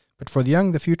 But for the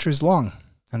young the future is long,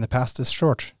 and the past is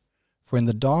short, for in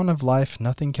the dawn of life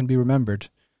nothing can be remembered,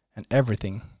 and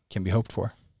everything can be hoped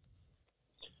for.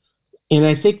 And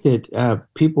I think that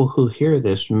people who hear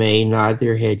this may nod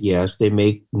their head yes, they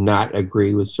may not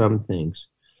agree with some things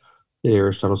that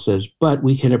Aristotle says, but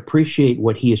we can appreciate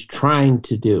what he is trying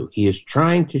to do. He is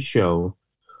trying to show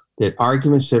that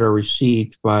arguments that are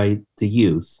received by the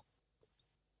youth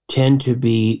tend to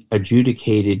be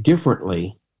adjudicated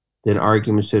differently than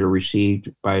arguments that are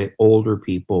received by older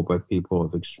people, by people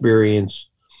of experience,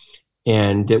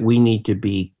 and that we need to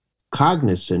be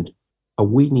cognizant,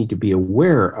 we need to be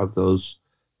aware of those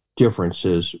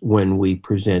differences when we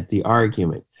present the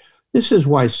argument. This is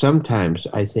why sometimes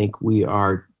I think we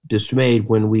are dismayed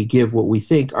when we give what we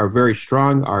think are very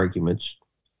strong arguments,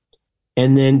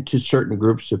 and then to certain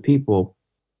groups of people,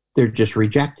 they're just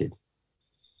rejected.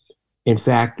 In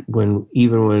fact,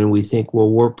 even when we think,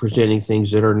 well, we're presenting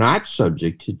things that are not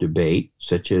subject to debate,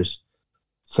 such as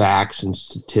facts and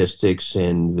statistics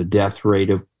and the death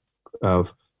rate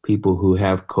of people who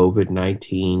have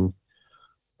COVID-19,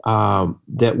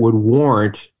 that would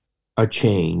warrant a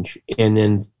change, and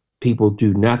then people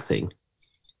do nothing.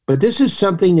 But this is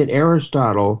something that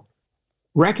Aristotle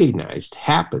recognized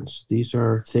happens. These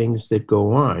are things that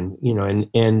go on,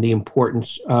 and the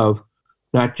importance of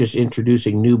not just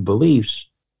introducing new beliefs,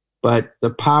 but the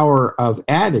power of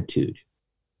attitude.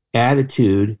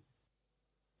 Attitude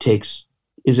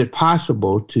is it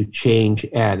possible to change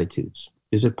attitudes?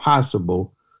 Is it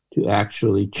possible to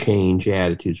actually change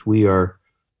attitudes? We are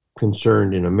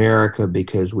concerned in America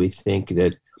because we think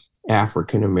that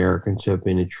African Americans have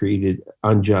been treated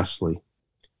unjustly,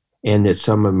 and that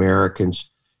some Americans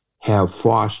have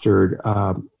fostered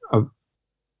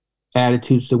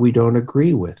attitudes that we don't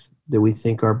agree with, that we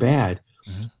think are bad.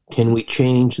 Mm-hmm. Can we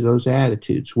change those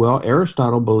attitudes? Well,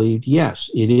 Aristotle believed, yes,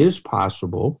 it is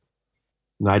possible,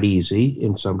 not easy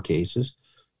in some cases,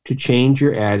 to change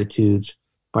your attitudes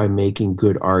by making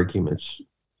good arguments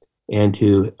and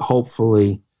to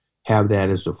hopefully have that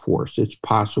as a force. It's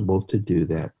possible to do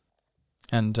that.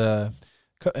 And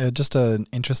just an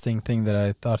interesting thing that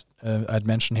I thought I'd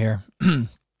mention here.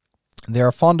 They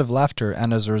are fond of laughter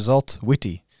and as a result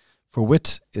witty, for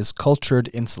wit is cultured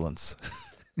insolence.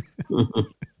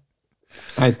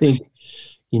 I think,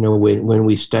 when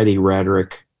we study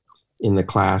rhetoric in the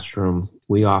classroom,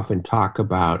 we often talk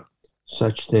about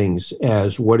such things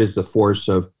as what is the force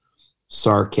of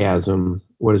sarcasm?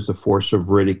 What is the force of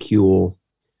ridicule?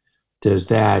 Does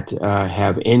that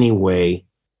have any way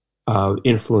of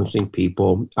influencing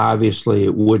people? Obviously,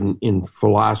 it wouldn't in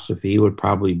philosophy. It would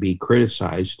probably be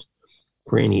criticized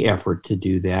for any effort to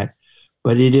do that.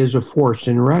 But it is a force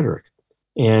in rhetoric,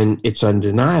 and it's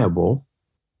undeniable.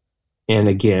 And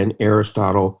again,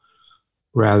 Aristotle,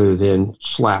 rather than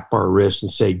slap our wrists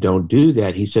and say, don't do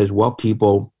that, he says, well,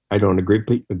 people, I don't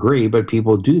agree, but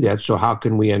people do that. So how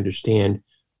can we understand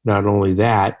not only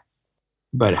that,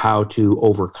 but how to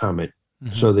overcome it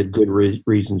so that good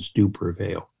reasons do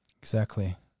prevail?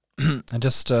 Exactly. And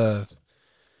just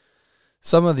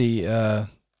some of the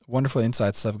wonderful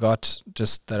insights I've got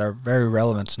just that are very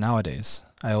relevant nowadays.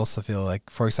 I also feel like,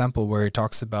 for example, where he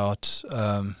talks about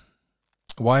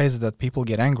why is it that people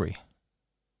get angry?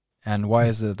 And why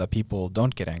is it that people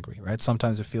don't get angry, right?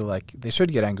 Sometimes we feel like they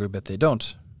should get angry, but they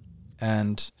don't.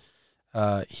 And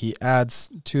he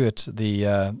adds to it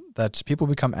that people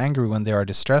become angry when they are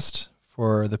distressed,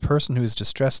 for the person who is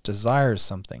distressed desires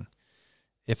something.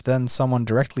 If then someone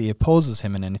directly opposes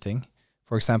him in anything,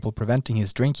 for example, preventing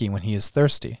his drinking when he is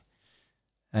thirsty,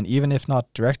 and even if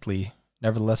not directly,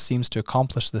 nevertheless seems to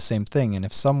accomplish the same thing, and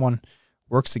if someone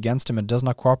works against him and does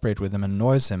not cooperate with him and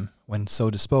annoys him when so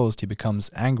disposed, he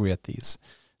becomes angry at these.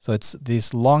 So it's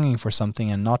this longing for something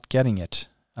and not getting it.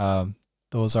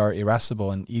 Those are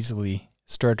irascible and easily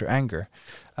stirred to anger.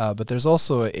 But there's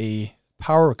also a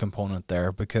power component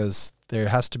there, because there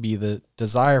has to be the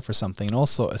desire for something and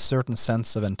also a certain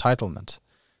sense of entitlement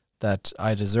that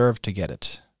I deserve to get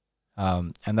it.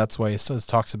 And that's why he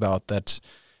talks about that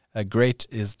great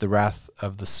is the wrath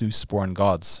of the Zeus-born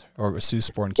gods, or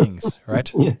Zeus-born kings, right?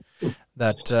 Yeah.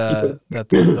 That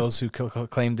those who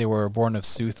claimed they were born of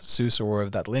Zeus or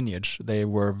of that lineage, they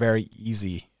were very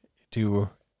easy to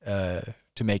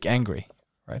make angry,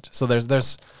 right? So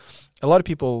there's a lot of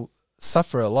people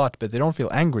suffer a lot, but they don't feel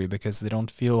angry because they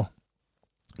don't feel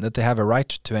that they have a right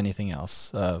to anything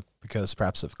else, because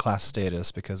perhaps of class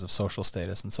status, because of social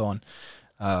status, and so on.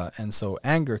 And so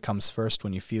anger comes first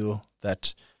when you feel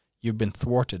that you've been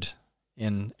thwarted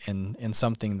in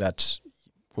something that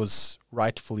was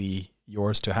rightfully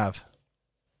yours to have.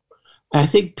 I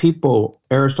think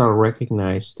Aristotle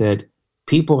recognized that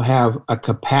people have a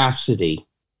capacity,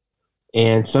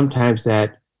 and sometimes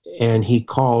and he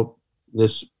called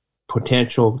this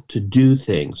potential to do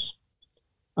things,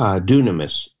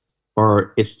 dunamis,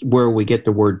 or it's where we get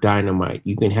the word dynamite.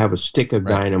 You can have a stick of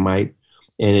dynamite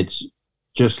and it's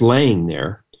just laying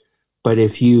there. But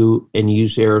if you, and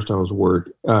use Aristotle's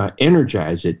word,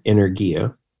 energize it,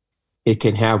 energia, it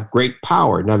can have great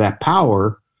power. Now that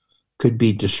power could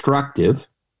be destructive,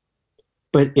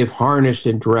 but if harnessed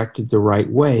and directed the right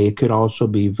way, it could also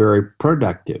be very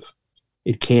productive.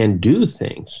 It can do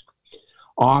things.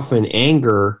 often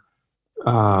anger,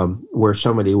 where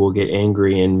somebody will get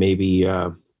angry and maybe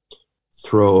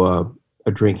throw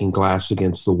a drinking glass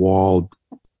against the wall,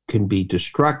 can be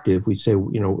destructive. We say,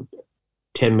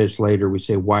 10 minutes later, we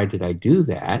say, why did I do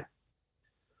that?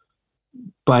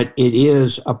 But it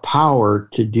is a power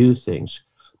to do things.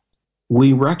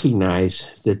 We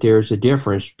recognize that there's a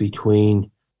difference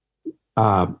between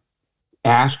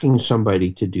asking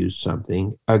somebody to do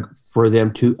something, for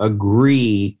them to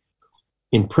agree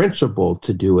in principle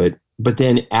to do it, but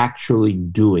then actually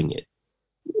doing it.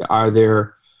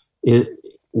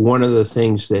 One of the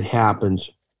things that happens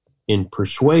in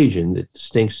persuasion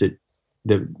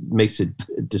that makes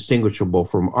it distinguishable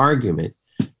from argument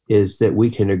is that we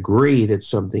can agree that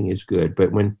something is good,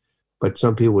 but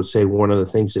some people would say one of the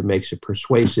things that makes it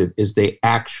persuasive is they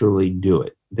actually do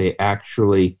it. They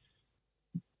actually,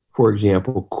 for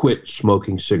example, quit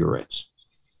smoking cigarettes.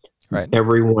 Right.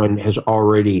 Everyone has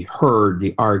already heard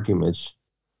the arguments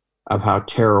of how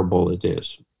terrible it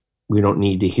is. We don't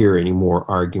need to hear any more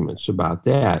arguments about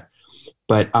that.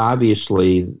 But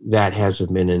obviously, that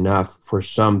hasn't been enough for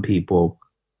some people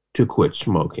to quit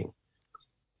smoking.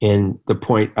 And the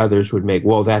point others would make,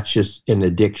 well, that's just an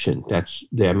addiction.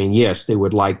 Yes, they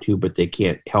would like to, but they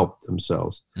can't help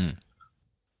themselves. Mm.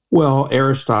 Well,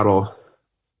 Aristotle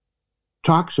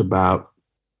talks about,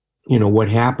 what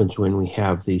happens when we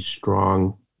have these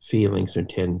strong feelings and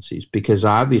tendencies, because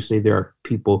obviously there are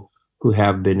people who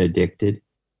have been addicted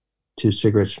to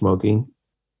cigarette smoking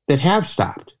that have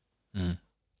stopped. Mm.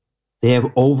 They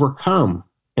have overcome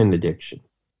an addiction.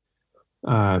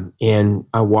 And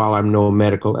while I'm no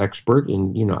medical expert,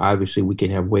 and, obviously we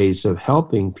can have ways of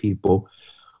helping people,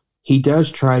 he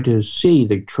does try to see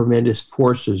the tremendous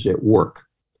forces at work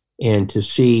and to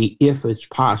see if it's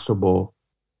possible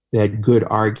that good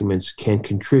arguments can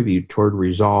contribute toward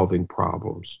resolving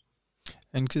problems.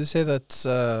 And could you say that,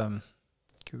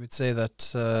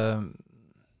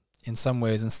 in some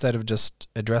ways, instead of just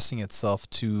addressing itself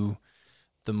to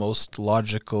the most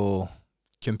logical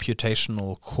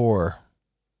computational core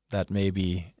that may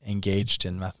be engaged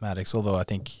in mathematics, although I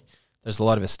think there's a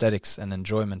lot of aesthetics and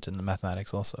enjoyment in the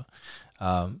mathematics also,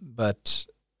 but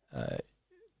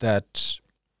that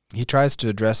he tries to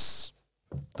address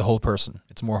the whole person.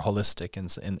 It's more holistic in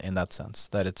that sense,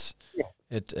 that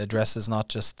it addresses not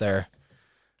just their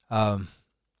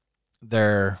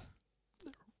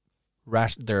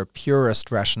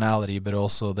purest rationality, but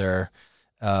also that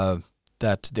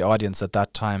the audience at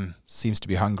that time seems to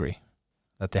be hungry,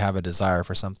 that they have a desire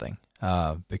for something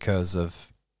because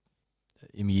of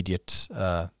immediate,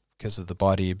 because of the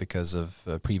body, because of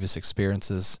previous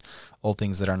experiences, all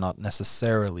things that are not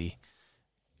necessarily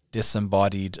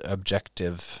disembodied,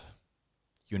 objective,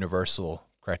 universal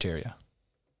criteria.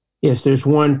 Yes, there's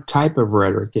one type of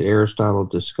rhetoric that Aristotle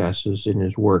discusses in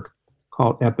his work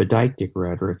called epideictic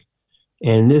rhetoric.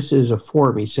 And this is a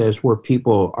form, he says, where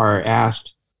people are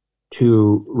asked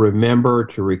to remember,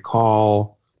 to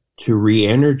recall, to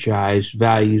re-energize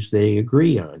values they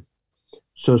agree on.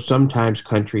 So sometimes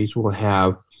countries will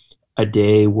have a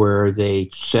day where they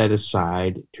set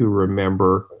aside to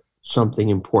remember something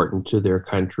important to their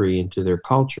country and to their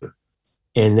culture.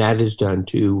 And that is done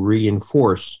to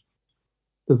reinforce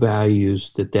the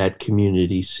values that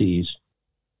community sees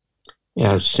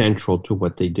as central to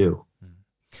what they do.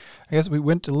 I guess we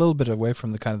went a little bit away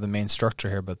from the kind of the main structure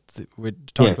here, but we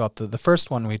talked about the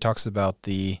first one. He talks about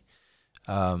the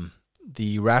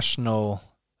rational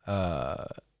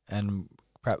and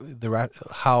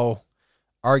how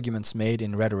arguments made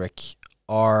in rhetoric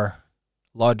are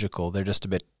logical. They're just a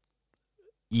bit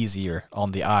easier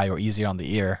on the eye or easier on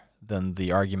the ear than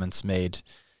the arguments made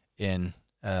in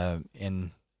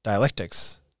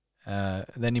dialectics.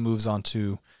 Then he moves on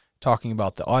to talking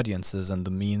about the audiences and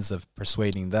the means of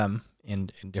persuading them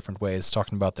in different ways,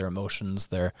 talking about their emotions,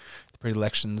 their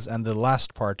predilections, and the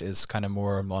last part is kind of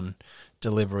more on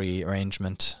delivery,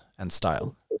 arrangement, and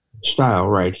style. Style,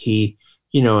 right.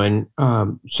 And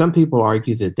some people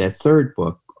argue that third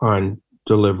book on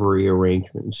delivery,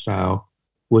 arrangement, and style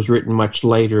was written much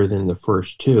later than the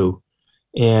first two.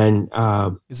 And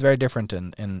it's very different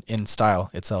in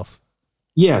style itself.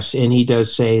 Yes, and he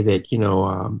does say that,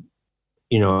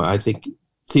 I think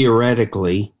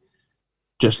theoretically,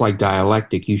 just like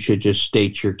dialectic, you should just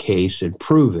state your case and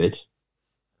prove it.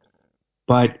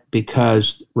 But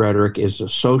because rhetoric is a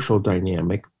social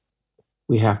dynamic,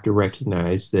 we have to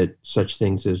recognize that such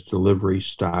things as delivery,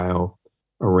 style,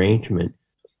 arrangement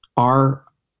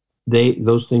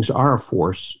those things are a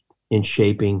force in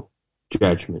shaping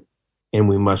judgment. And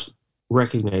we must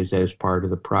recognize that as part of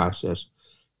the process.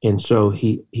 And so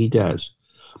he does.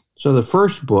 So the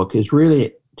first book is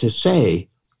really to say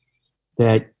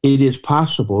that it is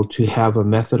possible to have a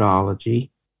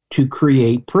methodology to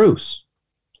create proofs.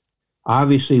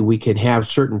 Obviously, we can have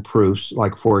certain proofs,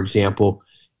 like, for example,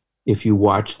 if you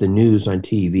watch the news on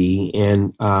TV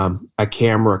and a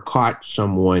camera caught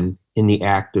someone in the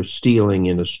act of stealing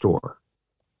in a store.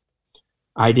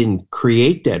 I didn't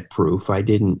create that proof. I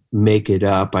didn't make it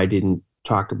up. I didn't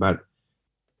talk about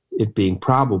it being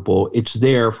probable. It's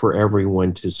there for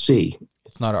everyone to see.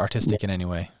 It's not artistic in any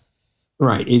way.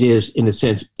 Right. It is, in a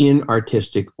sense,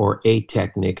 inartistic or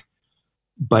atechnic.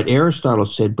 But Aristotle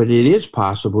said, but it is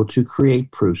possible to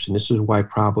create proofs. And this is why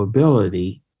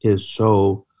probability is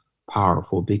so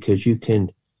powerful, because you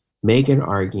can make an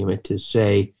argument to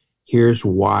say, here's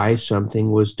why something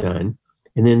was done.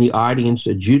 And then the audience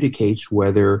adjudicates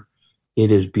whether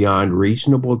it is beyond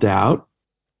reasonable doubt,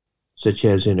 such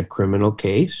as in a criminal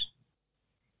case.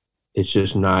 It's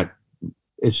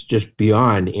just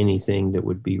beyond anything that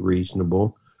would be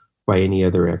reasonable by any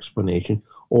other explanation.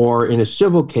 Or in a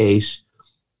civil case,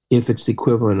 if it's the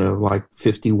equivalent of like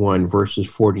 51 versus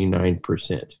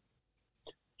 49%.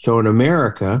 So in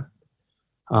America,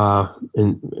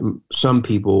 and some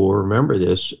people will remember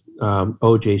this,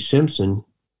 O.J. Simpson,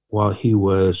 while he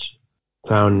was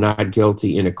found not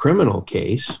guilty in a criminal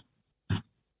case,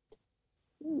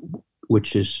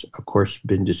 which has, of course,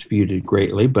 been disputed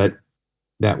greatly, but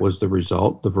that was the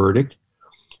result, the verdict.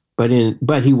 But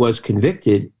he was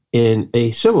convicted in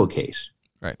a civil case.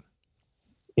 Right.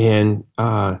 And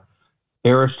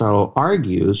Aristotle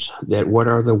argues that what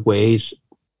are the ways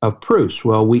of proofs?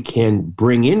 Well, we can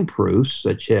bring in proofs,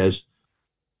 such as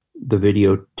the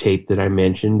videotape that I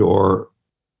mentioned, or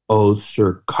oaths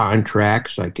or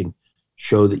contracts. I can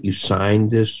show that you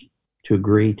signed this to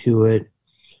agree to it.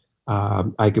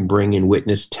 I can bring in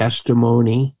witness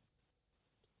testimony.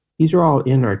 These are all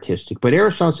inartistic. But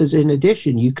Aristotle says, in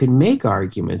addition, you can make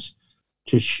arguments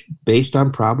based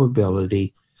on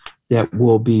probability that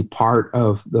will be part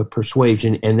of the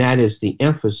persuasion, and that is the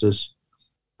emphasis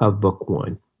of Book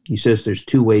 1. He says there's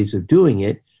two ways of doing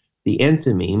it. The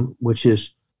enthymeme, which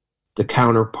is the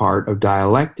counterpart of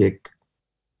dialectic,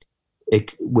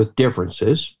 with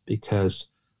differences, because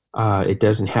it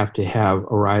doesn't have to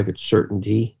arrive at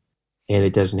certainty, and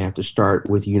it doesn't have to start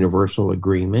with universal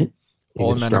agreement.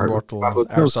 All men are mortal.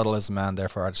 Aristotle is man,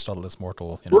 therefore Aristotle is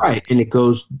mortal. Right, and it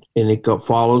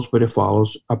follows, but it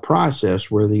follows a process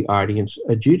where the audience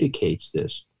adjudicates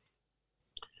this.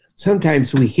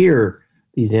 Sometimes we hear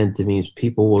these enthymemes.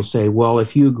 People will say, well,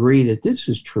 if you agree that this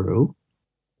is true,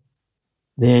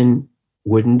 then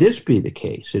wouldn't this be the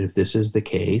case? And if this is the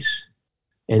case,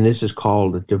 and this is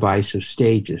called a device of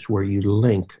stages, where you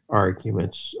link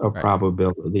arguments of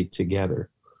probability together.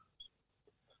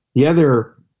 The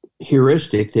other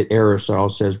heuristic that Aristotle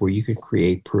says where you can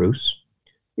create proofs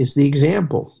is the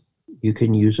example. You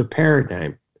can use a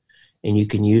paradigm, and you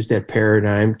can use that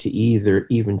paradigm to either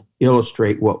even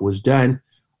illustrate what was done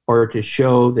or to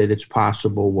show that it's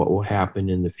possible what will happen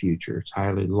in the future. It's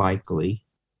highly likely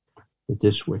that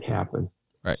this would happen.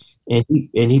 Right. And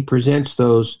he presents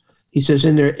those. He says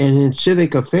in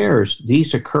civic affairs,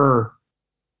 these occur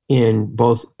in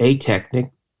both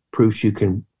atechnic proofs you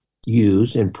can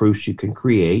use and proofs you can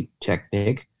create,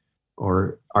 technic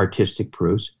or artistic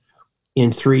proofs,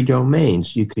 in three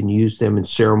domains. You can use them in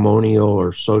ceremonial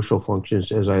or social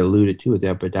functions, as I alluded to with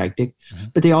epidictic,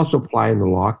 but they also apply in the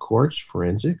law courts,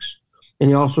 forensics, and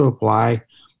they also apply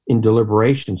in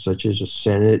deliberations such as a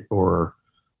Senate or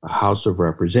a House of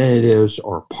Representatives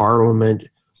or Parliament.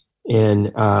 And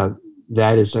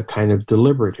that is a kind of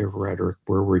deliberative rhetoric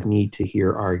where we need to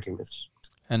hear arguments.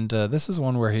 And this is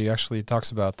one where he actually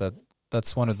talks about that.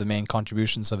 That's one of the main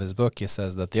contributions of his book. He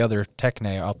says that the other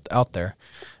techne out there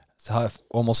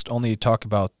almost only talk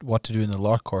about what to do in the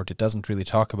law court. It doesn't really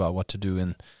talk about what to do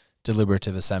in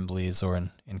deliberative assemblies or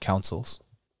in councils.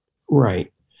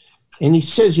 Right. And he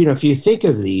says, if you think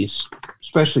of these,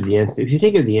 especially if you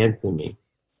think of the enthemy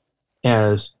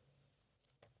as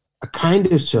a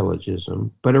kind of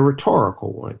syllogism, but a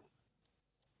rhetorical one.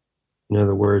 In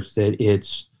other words, that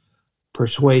it's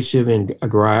persuasive and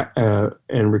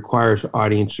requires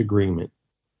audience agreement.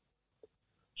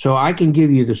 So I can give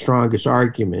you the strongest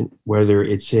argument, whether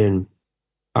it's in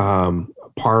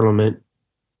Parliament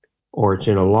or it's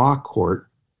in a law court,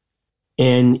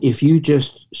 and if you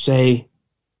just say,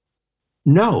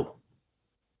 no,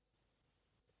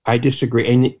 I disagree,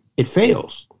 and it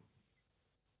fails.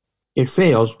 It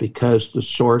fails because the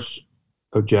source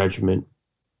of judgment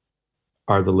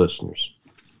are the listeners,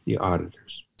 the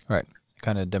auditors. Right.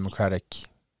 Kind of democratic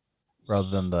rather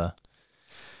than the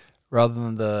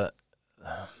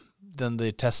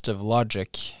test of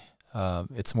logic.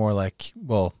 It's more like,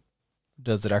 well,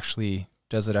 does it actually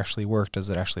work? Does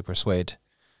it actually persuade?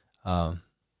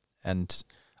 And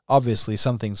obviously,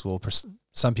 some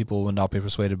people will not be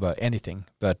persuaded by anything,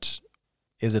 but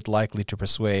is it likely to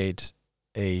persuade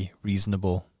a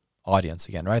reasonable audience?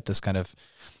 Again, right? This kind of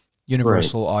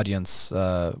universal audience,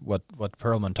 what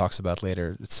Perlman talks about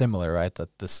later, it's similar, right?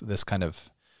 That this kind of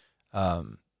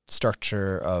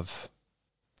structure of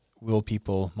will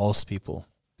most people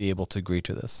be able to agree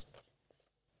to this?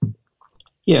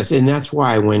 Yes, and that's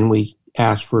why when we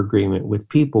ask for agreement with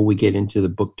people, we get into the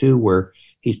book 2 where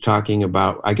he's talking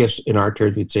about, I guess in our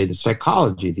terms, we'd say the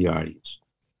psychology of the audience.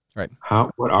 Right.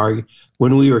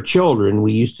 When we were children,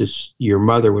 your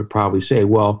mother would probably say,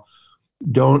 well,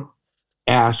 don't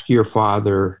ask your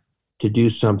father to do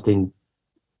something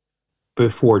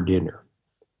before dinner.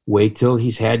 Wait till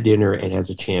he's had dinner and has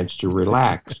a chance to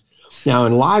relax. Now,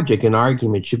 in logic, an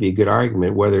argument should be a good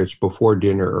argument, whether it's before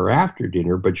dinner or after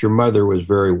dinner, but your mother was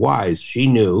very wise. She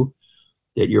knew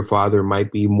that your father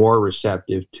might be more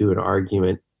receptive to an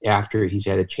argument after he's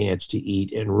had a chance to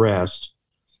eat and rest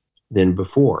than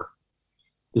before.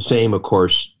 The same, of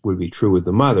course, would be true with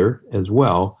the mother as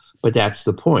well, but that's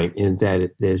the point, is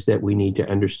that we need to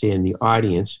understand the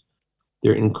audience,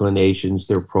 their inclinations,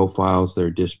 their profiles, their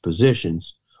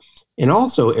dispositions. And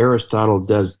also Aristotle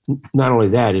does not only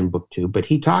that in book 2, but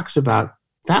he talks about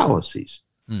fallacies.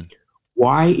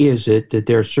 Why is it that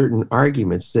there are certain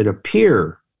arguments that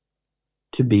appear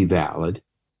to be valid,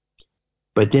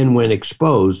 but then when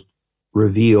exposed,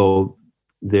 reveal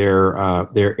their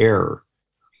error?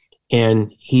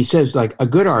 And he says, like, a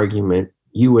good argument,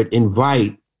 you would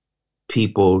invite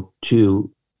people to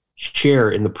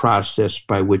share in the process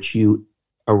by which you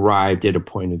arrived at a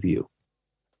point of view.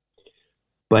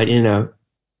 But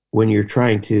when you're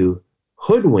trying to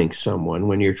hoodwink someone,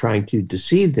 when you're trying to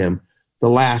deceive them, the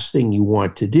last thing you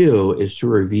want to do is to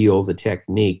reveal the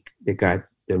technique that got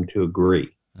them to agree.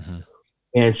 Mm-hmm.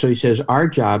 And so he says, our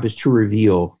job is to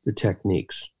reveal the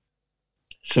techniques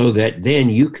so that then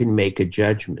you can make a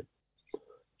judgment.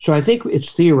 So I think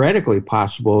it's theoretically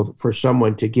possible for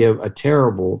someone to give a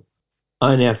terrible,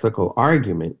 unethical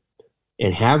argument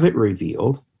and have it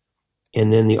revealed.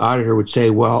 And then the auditor would say,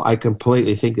 well, I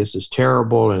completely think this is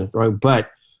terrible and wrong,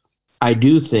 but I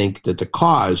do think that the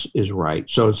cause is right.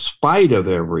 So in spite of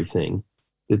everything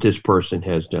that this person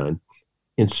has done,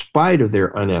 in spite of their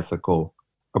unethical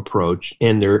approach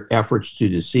and their efforts to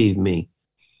deceive me,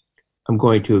 I'm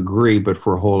going to agree, but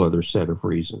for a whole other set of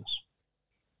reasons.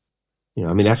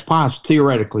 I mean, that's possible,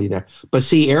 theoretically. But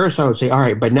see, Aristotle would say, all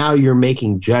right, but now you're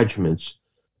making judgments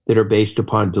that are based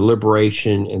upon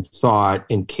deliberation and thought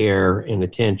and care and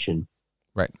attention.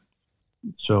 Right.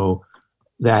 So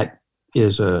that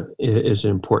is an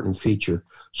important feature.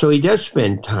 So he does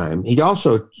spend time. He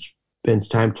also spends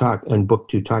time in book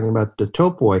 2 talking about the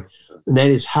topoi, and that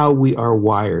is how we are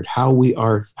wired, how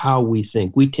we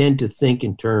think. We tend to think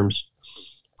in terms,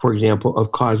 for example,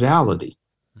 of causality.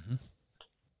 Mm-hmm.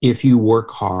 If you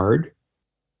work hard,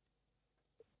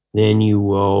 then you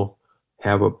will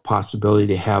have a possibility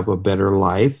to have a better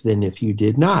life than if you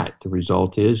did not. The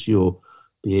result is you'll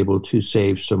be able to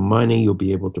save some money. You'll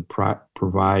be able to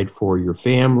provide for your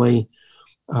family.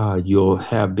 You'll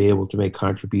be able to make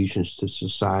contributions to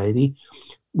society.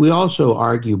 We also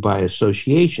argue by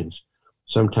associations.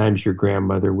 Sometimes your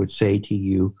grandmother would say to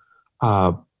you,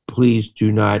 please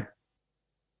do not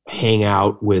hang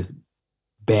out with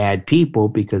bad people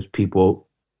because people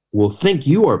will think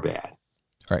you are bad.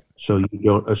 Right. So you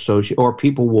don't associate, or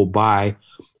people will buy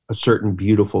a certain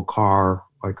beautiful car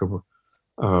like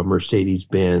a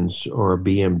Mercedes-Benz or a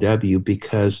BMW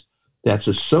because that's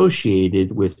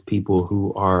associated with people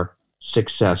who are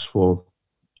successful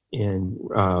and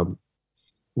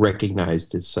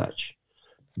recognized as such.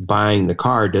 Buying the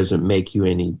car doesn't make you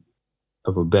any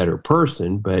of a better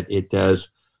person, but it does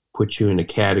put you in a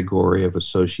category of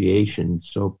association.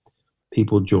 So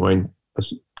people join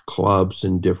clubs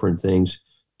and different things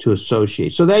to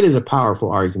associate. So that is a powerful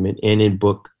argument. And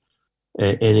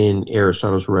in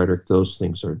Aristotle's Rhetoric, those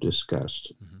things are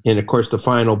discussed. Mm-hmm. And of course, the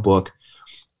final book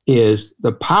is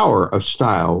the power of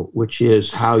style, which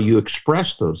is how you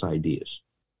express those ideas,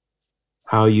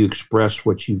 how you express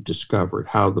what you've discovered,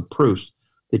 how the proofs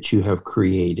that you have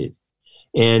created.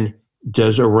 And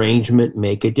does arrangement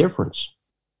make a difference?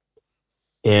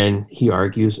 And he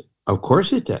argues, of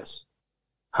course it does.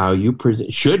 How you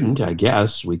present, shouldn't, I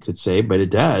guess we could say, but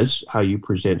it does, how you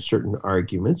present certain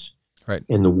arguments. Right.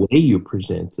 And the way you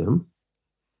present them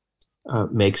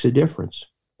makes a difference.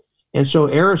 And so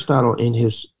Aristotle, in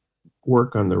his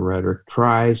work on the rhetoric,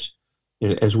 tries,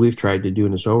 as we've tried to do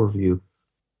in this overview,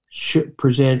 should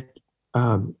present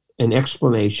an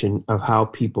explanation of how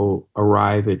people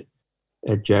arrive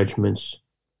at judgments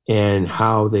and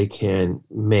how they can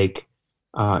make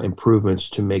improvements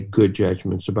to make good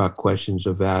judgments about questions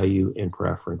of value and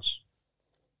preference.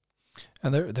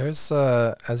 And there's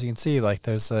as you can see, like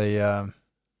there's a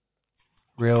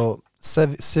real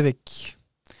civic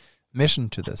mission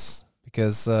to this,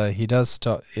 because he does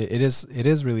talk. It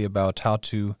is really about how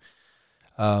to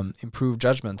improve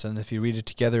judgment. And if you read it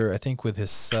together, I think with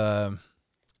his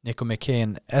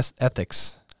Nicomachean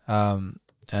ethics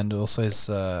and also his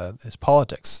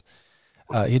politics,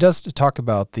 he does talk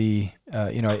about the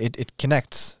it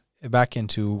connects back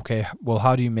into, okay, well,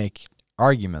 how do you make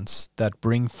arguments that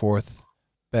bring forth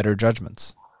better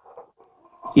judgments?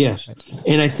 Yes, right.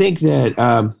 And I think that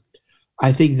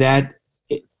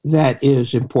that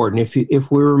is important.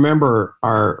 If we remember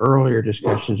our earlier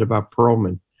discussions about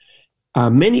Perlman,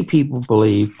 many people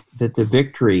believe that the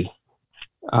victory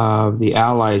of the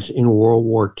Allies in World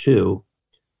War II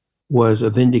was a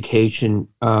vindication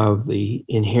of the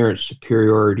inherent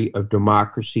superiority of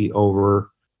democracy over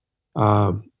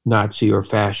Nazi or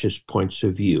fascist points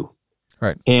of view.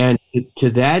 Right. And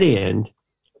to that end,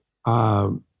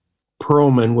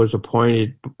 Perlman was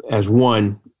appointed as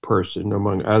one person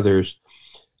among others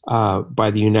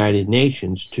by the United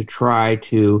Nations to try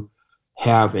to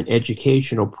have an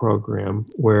educational program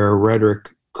where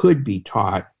rhetoric could be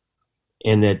taught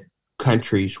and that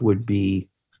countries would be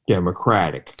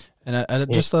democratic. And I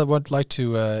just would like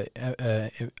to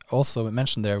also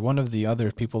mention there, one of the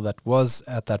other people that was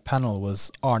at that panel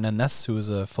was Arne Næss, who was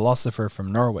a philosopher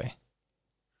from Norway.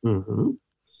 Mm-hmm.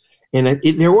 And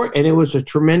it was a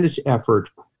tremendous effort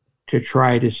to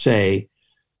try to say,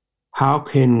 how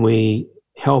can we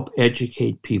help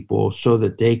educate people so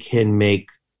that they can make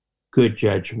good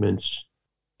judgments?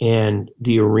 And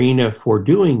the arena for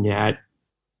doing that,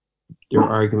 their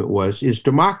argument is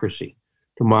democracy.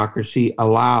 Democracy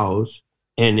allows,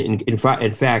 and in fact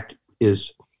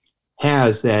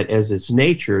has that as its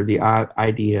nature, the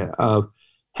idea of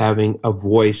having a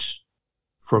voice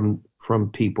from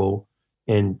people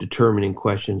and determining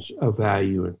questions of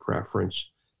value and preference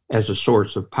as a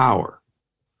source of power.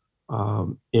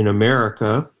 In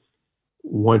America,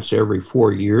 once every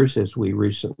 4 years, as we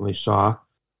recently saw,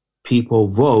 people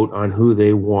vote on who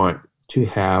they want to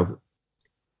have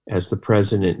as the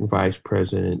president and vice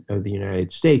president of the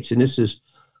United States. And this is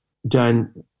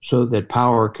done so that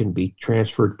power can be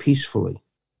transferred peacefully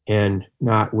and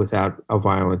not without a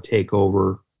violent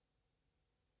takeover.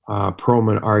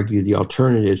 Perlman argued the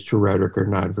alternatives to rhetoric are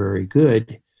not very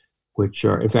good, which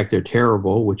are, in fact, they're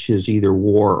terrible, which is either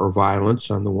war or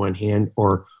violence on the one hand,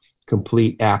 or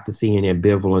complete apathy and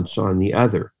ambivalence on the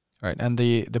other. Right, and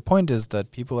the point is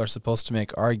that people are supposed to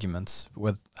make arguments.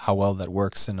 With how well that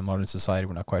works in a modern society,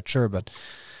 we're not quite sure, but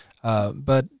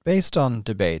based on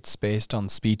debates, based on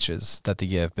speeches that they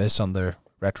give, based on their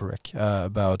rhetoric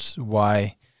about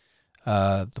why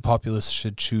the populace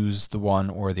should choose the one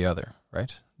or the other,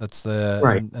 right? That's the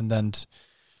right. And then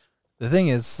the thing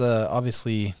is,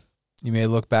 obviously, you may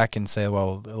look back and say,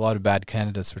 well, a lot of bad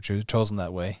candidates were chosen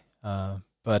that way,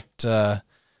 but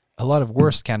a lot of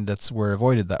worse candidates were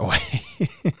avoided that way.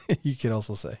 You could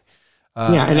also say,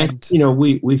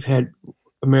 we've had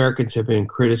Americans have been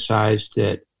criticized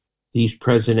that these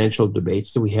presidential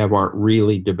debates that we have aren't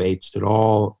really debates at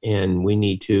all, and we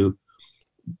need to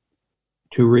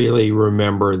really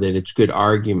remember that it's good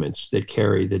arguments that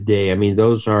carry the day. I mean,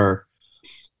 those are,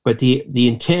 but the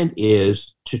intent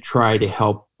is to try to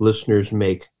help listeners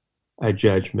make a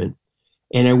judgment.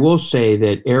 And I will say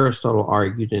that Aristotle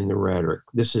argued in the Rhetoric.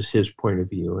 This is his point of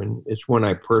view, and it's one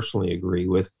I personally agree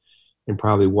with, and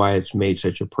probably why it's made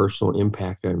such a personal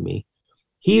impact on me.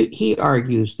 He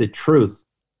argues that truth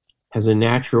has a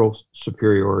natural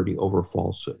superiority over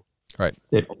falsehood. Right.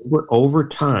 That over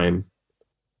time,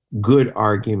 good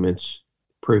arguments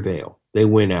prevail. They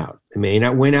win out. They may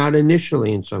not win out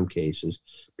initially in some cases.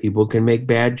 People can make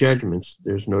bad judgments.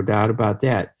 There's no doubt about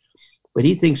that. But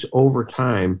he thinks over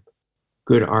time,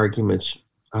 good arguments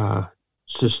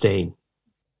sustain.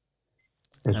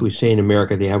 As we say in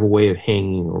America, they have a way of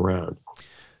hanging around.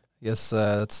 Yes,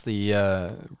 that's the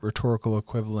rhetorical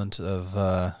equivalent of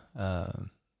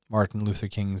Martin Luther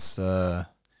King's, what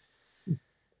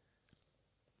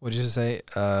did you say,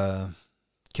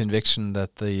 conviction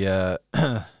that the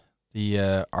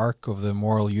arc of the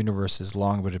moral universe is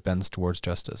long, but it bends towards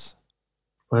justice.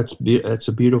 That's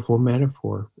a beautiful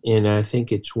metaphor, and I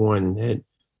think it's one that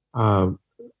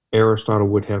Aristotle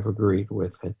would have agreed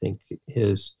with. I think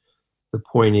the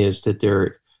point is that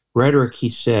their rhetoric, he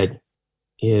said,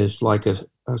 is like a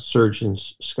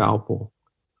surgeon's scalpel.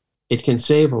 It can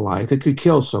save a life. It could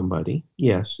kill somebody.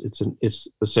 Yes, it's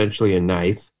essentially a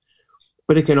knife,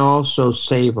 but it can also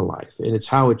save a life, and it's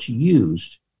how it's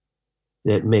used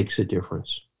that makes a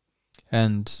difference.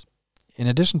 And in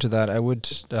addition to that, I would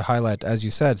highlight, as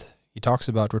you said, he talks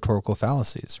about rhetorical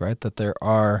fallacies, right? That there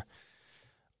are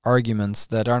arguments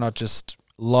that are not just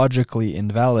logically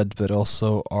invalid, but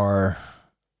also are,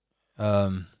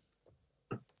 at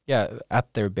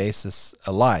their basis,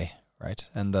 a lie, right?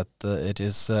 And that it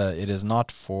is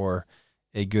not for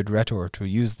a good rhetor to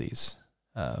use these.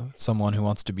 Someone who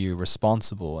wants to be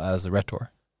responsible as a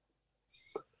rhetor.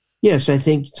 Yes, I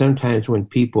think sometimes when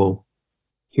people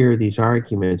hear these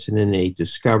arguments and then they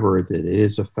discover that it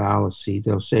is a fallacy,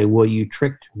 they'll say, well, you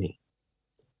tricked me.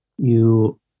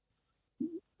 You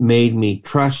made me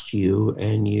trust you,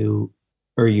 and you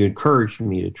encouraged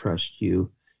me to trust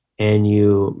you, and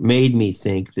you made me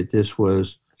think that this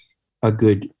was a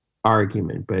good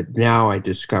argument. But now I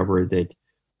discover that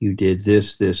you did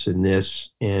this, this, and this,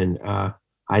 and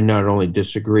I not only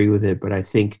disagree with it, but I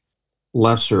think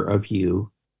lesser of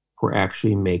you for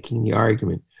actually making the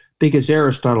argument. Because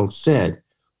Aristotle said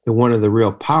that one of the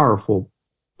real powerful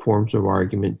forms of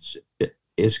arguments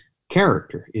is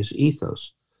character, is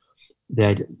ethos.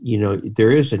 That,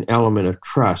 there is an element of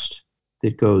trust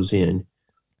that goes in,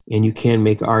 and you can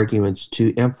make arguments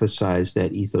to emphasize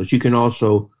that ethos. You can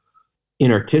also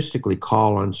inartistically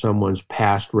call on someone's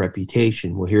past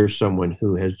reputation. Well, here's someone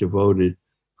who has devoted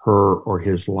her or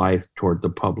his life toward the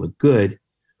public good,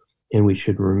 and we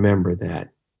should remember that.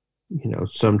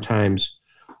 Sometimes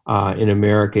in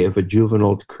America, if a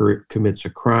juvenile commits a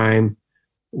crime,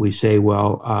 we say,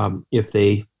 well, if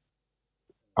they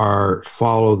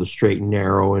follow the straight and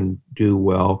narrow and do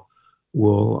well,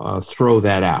 we'll throw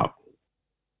that out.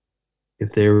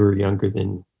 If they were younger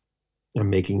than, I'm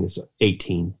making this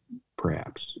 18,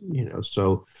 perhaps,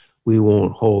 so we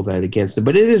won't hold that against them.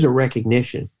 But it is a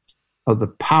recognition of the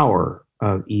power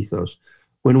of ethos.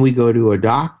 When we go to a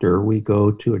doctor, we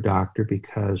go to a doctor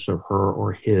because of her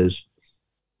or his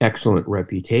excellent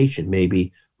reputation.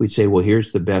 Maybe we'd say, well,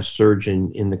 here's the best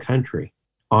surgeon in the country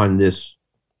on this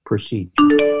procedure.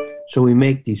 So we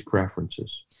make these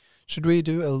preferences. Should we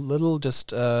do a little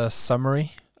just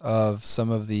summary of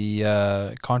some of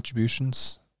the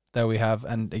contributions that we have?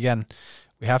 And again,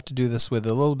 we have to do this with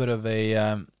a little bit of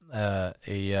a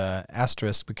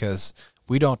asterisk, because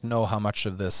we don't know how much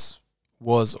of this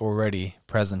was already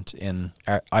present in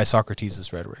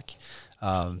Isocrates' rhetoric.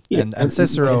 And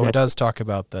Cicero does talk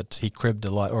about that he cribbed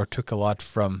a lot, or took a lot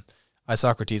from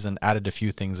Isocrates and added a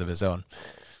few things of his own.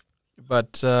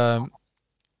 But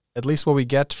at least what we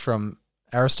get from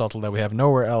Aristotle that we have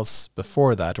nowhere else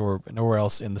before that, or nowhere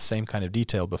else in the same kind of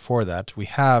detail before that, we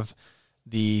have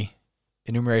the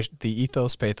enumeration, the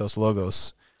ethos, pathos,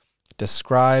 logos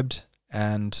described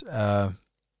and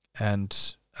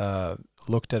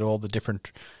looked at all the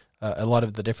different, a lot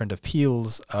of the different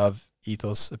appeals of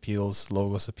ethos appeals,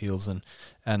 logos appeals,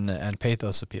 and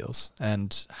pathos appeals,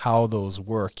 and how those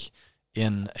work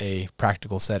in a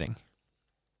practical setting.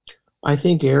 I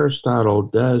think Aristotle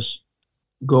does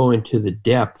go into the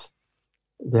depth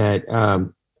that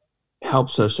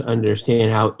helps us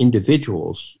understand how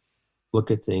individuals look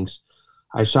at things.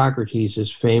 Isocrates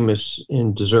is famous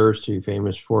and deserves to be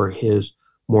famous for his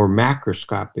more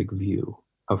macroscopic view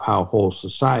of how whole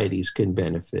societies can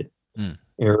benefit.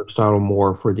 Aristotle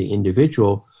more for the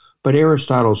individual. But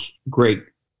Aristotle's great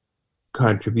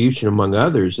contribution, among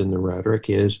others in the rhetoric,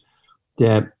 is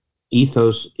that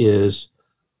ethos is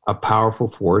a powerful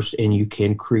force, and you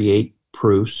can create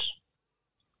proofs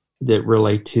that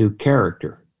relate to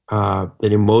character,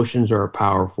 that emotions are a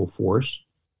powerful force,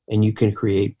 and you can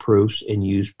create proofs and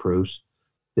use proofs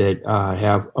that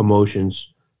have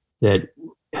emotions that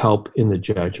help in the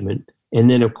judgment. And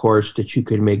then, of course, that you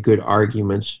can make good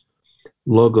arguments,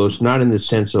 logos, not in the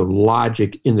sense of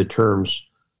logic in the terms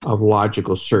of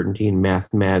logical certainty in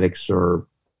mathematics or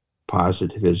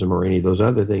positivism or any of those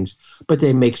other things, but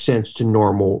they make sense to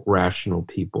normal, rational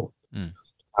people.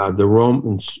 The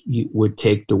Romans would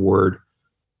take the word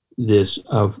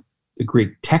of the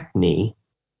Greek techne,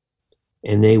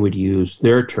 and they would use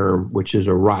their term, which is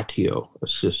a ratio, a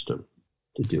system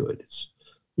to do it. It's,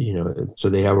 so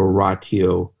they have a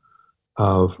ratio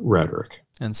of rhetoric.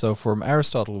 And so from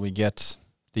Aristotle, we get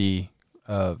the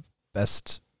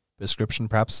best description,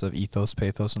 perhaps, of ethos,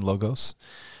 pathos, and logos.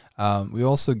 We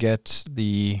also get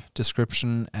the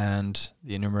description and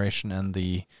the enumeration and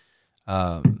the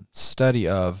study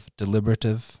of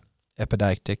deliberative,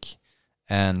 epideictic,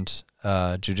 and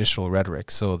judicial rhetoric.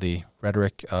 So the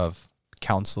rhetoric of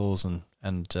councils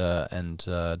and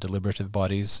deliberative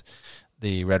bodies,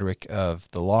 the rhetoric of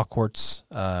the law courts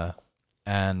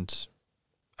and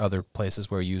other places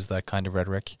where you use that kind of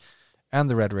rhetoric, and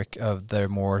the rhetoric of the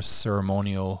more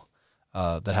ceremonial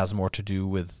that has more to do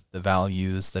with the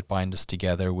values that bind us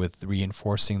together, with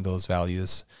reinforcing those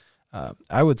values.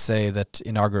 I would say that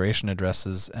inauguration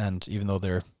addresses, and even though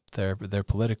they're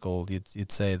political,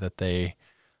 you'd say that they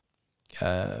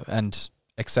and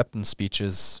acceptance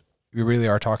speeches, we really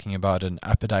are talking about an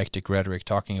apodeictic rhetoric,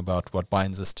 talking about what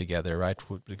binds us together, right?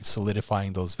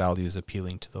 Solidifying those values,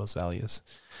 appealing to those values.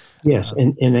 Yes,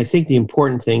 and I think the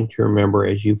important thing to remember,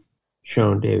 as you've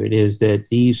shown, David, is that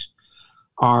these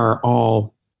are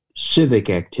all civic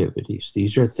activities.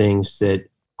 These are things that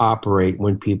operate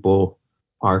when people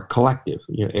are collective.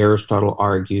 Aristotle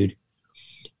argued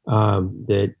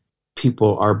that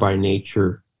people are by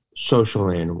nature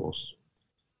social animals.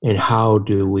 And how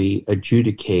do we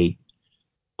adjudicate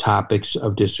topics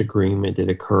of disagreement that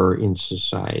occur in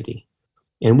society?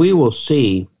 And we will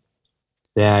see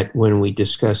that when we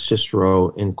discuss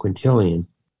Cicero and Quintilian,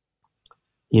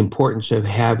 the importance of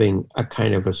having a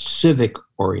kind of a civic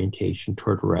orientation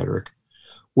toward rhetoric,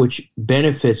 which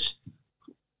benefits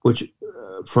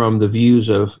from the views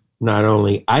of not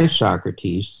only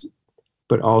Isocrates,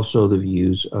 but also the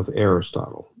views of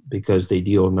Aristotle, because they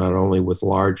deal not only with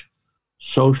large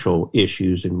social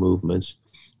issues and movements,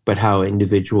 but how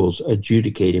individuals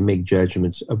adjudicate and make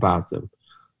judgments about them.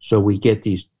 So we get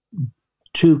these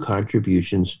two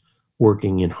contributions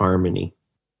working in harmony.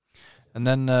 And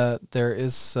then there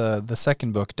is the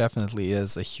second book definitely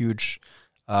is a huge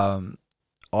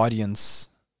audience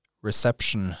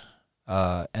reception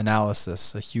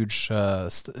analysis, a huge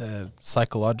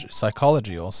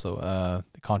psychology also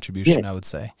the contribution, I would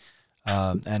say,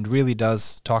 and really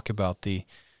does talk about the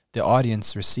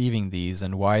audience receiving these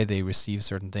and why they receive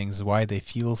certain things, why they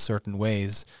feel certain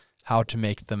ways, how to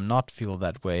make them not feel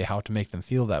that way, how to make them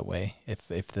feel that way,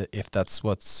 if that's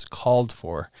what's called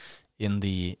for in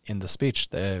the speech.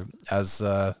 As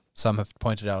some have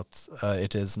pointed out,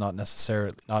 it is not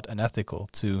necessarily not unethical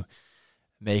to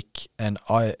make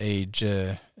a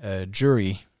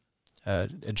jury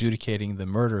adjudicating the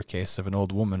murder case of an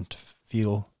old woman to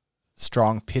feel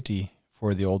strong pity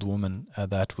for the old woman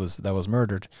that was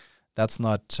murdered. That's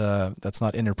not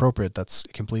inappropriate. That's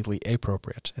completely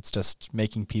appropriate. It's just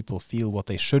making people feel what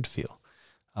they should feel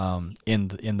in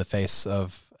the face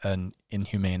of an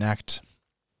inhumane act.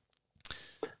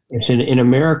 Yes, in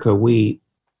America,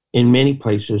 in many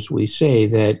places we say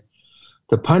that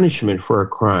the punishment for a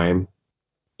crime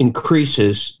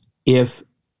increases if,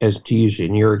 as to use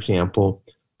in your example,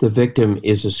 the victim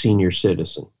is a senior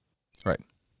citizen. Right.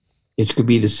 It could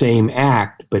be the same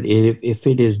act, but if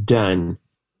it is done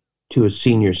to a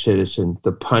senior citizen,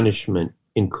 the punishment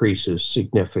increases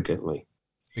significantly.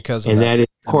 And that is,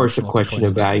 of course, a question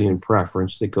of value and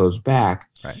preference that goes back.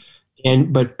 Right.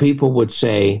 But people would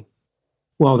say,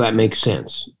 well, that makes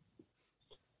sense.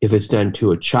 If it's done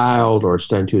to a child or it's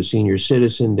done to a senior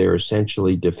citizen, they're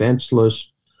essentially defenseless.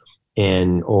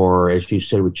 Or as you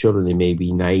said, with children, they may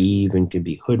be naive and can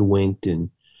be hoodwinked,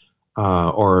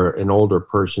 or an older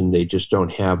person, they just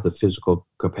don't have the physical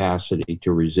capacity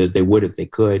to resist. They would if they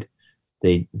could,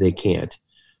 they can't.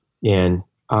 And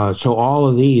so all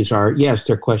of these are, yes,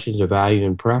 they're questions of value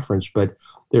and preference, but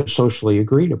they're socially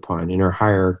agreed upon in our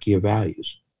hierarchy of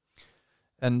values.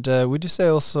 And would you say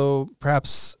also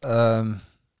perhaps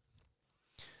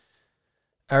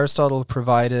Aristotle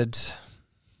provided,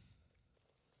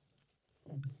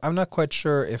 I'm not quite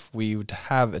sure if we would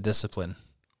have a discipline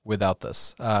without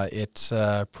this. It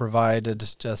provided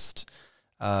just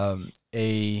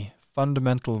a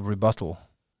fundamental rebuttal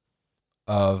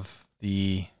of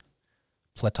the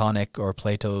Platonic or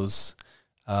Plato's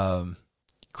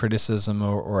criticism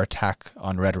or attack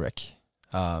on rhetoric.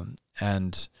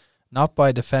 And not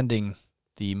by defending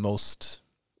the most,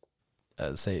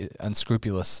 say,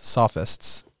 unscrupulous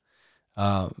sophists,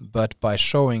 but by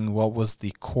showing what was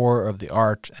the core of the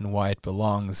art and why it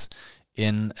belongs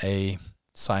in a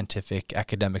scientific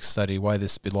academic study, why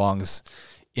this belongs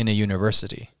in a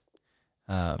university,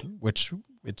 which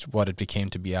it's what it became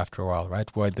to be after a while,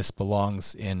 right? Why this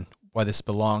belonged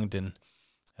in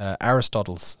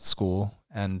Aristotle's school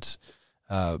and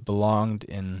belonged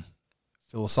in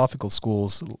philosophical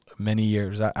schools many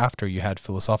years after you had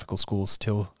philosophical schools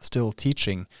still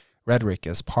teaching rhetoric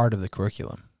as part of the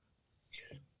curriculum.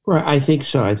 Right, I think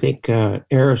so. I think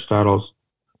Aristotle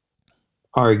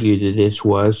argued that this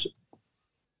was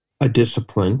a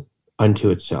discipline unto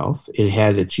itself. It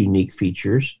had its unique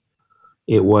features.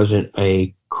 It wasn't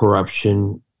a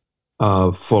corruption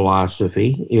of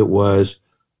philosophy. It was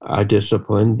a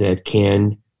discipline that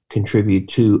can contribute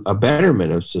to a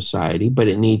betterment of society, but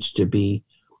it needs to be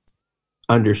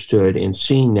understood and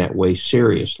seen that way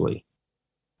seriously.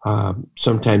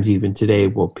 Sometimes even today,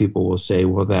 people will say,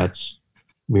 well, that's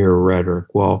mere rhetoric.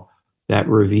 Well, that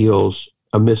reveals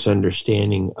a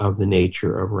misunderstanding of the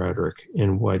nature of rhetoric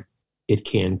and what it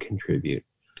can contribute.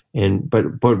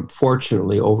 But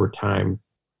fortunately, over time,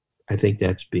 I think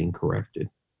that's being corrected.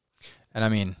 And I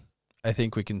mean, I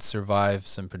think we can survive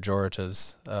some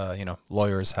pejoratives,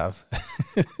 lawyers have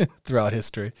throughout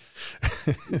history.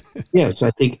 Yes, I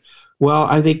think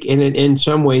in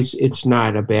some ways it's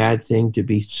not a bad thing to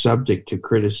be subject to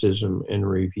criticism and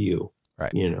review.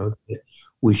 Right.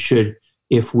 We should,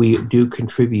 if we do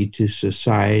contribute to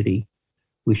society,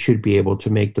 we should be able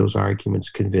to make those arguments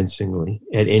convincingly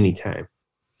at any time.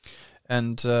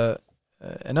 And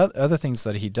other things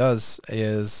that he does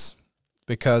is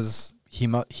because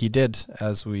he did,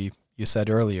 as you said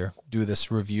earlier, do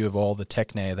this review of all the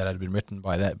techne that had been written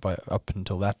by up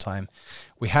until that time.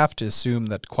 We have to assume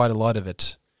that quite a lot of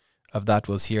that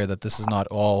was here, that this is not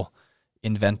all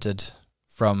invented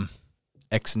from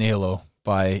ex nihilo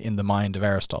in the mind of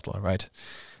Aristotle, right?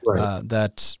 Right.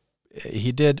 That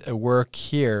he did a work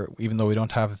here, even though we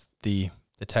don't have the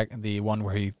one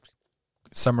where he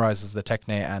summarizes the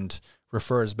techne and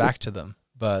refers back to them.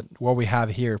 But what we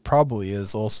have here probably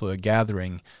is also a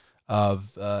gathering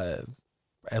of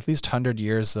at least 100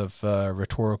 years of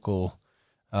rhetorical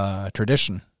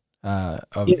tradition,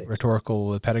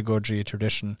 rhetorical pedagogy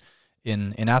tradition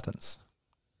in Athens.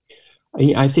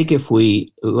 I think if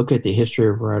we look at the history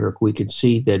of rhetoric, we can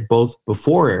see that both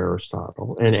before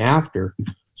Aristotle and after,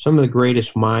 some of the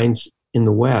greatest minds in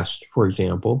the West, for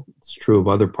example, it's true of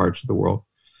other parts of the world,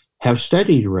 have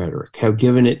studied rhetoric, have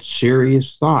given it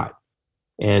serious thought.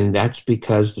 And that's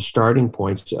because the starting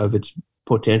points of its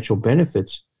potential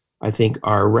benefits, I think,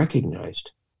 are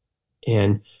recognized.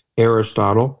 And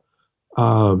Aristotle,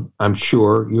 I'm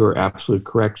sure you're absolutely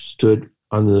correct, stood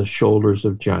on the shoulders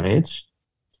of giants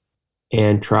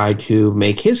and tried to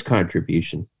make his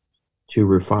contribution, to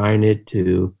refine it,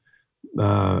 to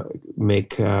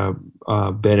make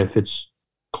benefits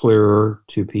clearer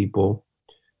to people.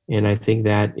 And I think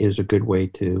that is a good way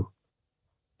to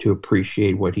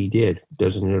appreciate what he did.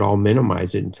 Doesn't at all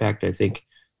minimize it. In fact, I think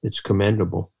it's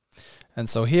commendable. And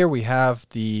so here we've had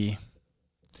now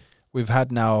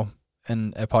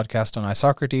a podcast on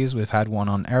Isocrates, we've had one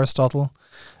on Aristotle,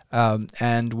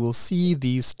 and we'll see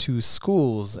these two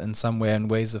schools in some way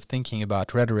and ways of thinking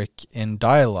about rhetoric in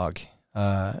dialogue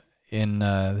in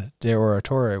De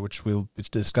Oratore, which we'll be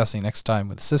discussing next time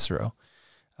with Cicero,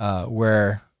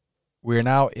 where we're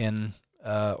now in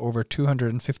over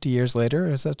 250 years later,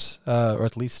 is it? Or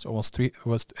at least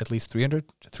at least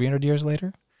 300 years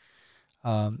later.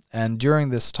 And during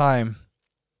this time,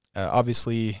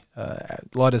 obviously, a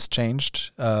lot has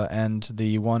changed, and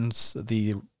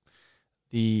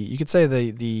you could say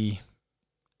the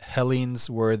Hellenes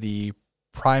were the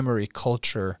primary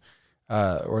culture,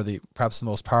 or perhaps the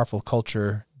most powerful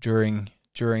culture during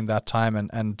that time,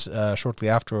 and shortly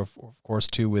after, of course,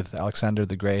 too, with Alexander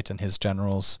the Great and his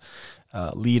generals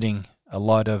leading a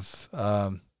lot of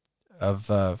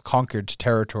conquered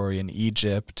territory in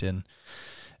Egypt, in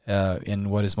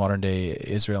what is modern day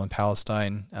Israel and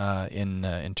Palestine,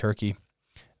 in Turkey.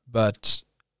 But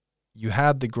you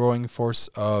had the growing force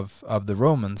of the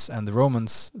Romans, and the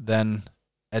Romans then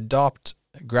adopt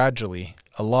gradually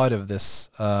a lot of this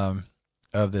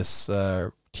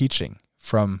teaching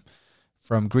from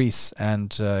Greece,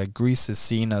 and Greece is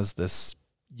seen as this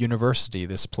university,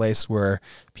 this place where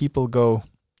people go,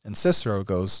 and Cicero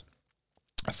goes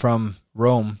from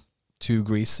Rome to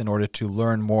Greece in order to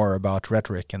learn more about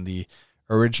rhetoric and the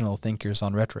original thinkers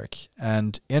on rhetoric.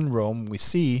 And in Rome, we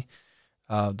see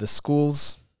the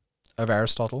schools of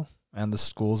Aristotle and the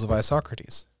schools of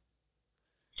Isocrates.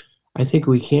 I think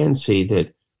we can see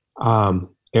that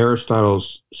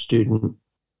Aristotle's student,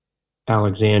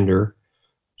 Alexander,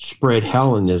 spread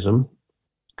Hellenism,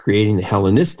 creating the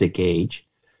Hellenistic age.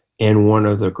 And one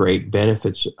of the great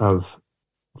benefits of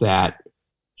that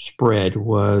spread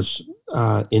was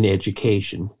in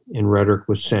education, and rhetoric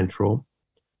was central.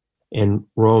 And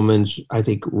Romans, I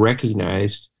think,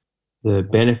 recognized the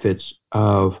benefits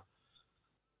of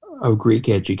Greek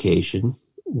education,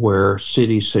 where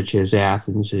cities such as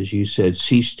Athens, as you said,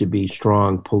 ceased to be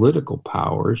strong political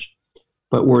powers,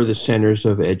 but were the centers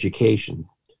of education.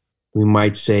 We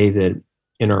might say that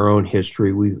in our own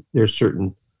history, there's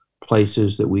certain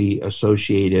places that we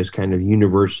associate as kind of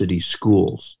university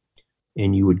schools,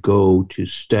 and you would go to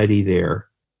study there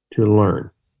to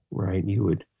learn, right? You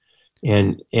would,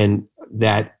 and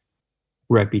that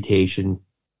reputation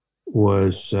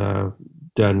was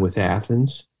done with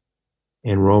Athens.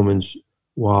 And Romans,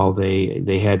 while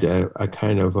they had a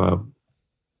kind of a,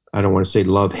 I don't want to say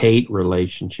love-hate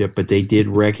relationship, but they did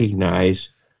recognize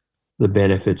the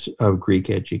benefits of Greek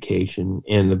education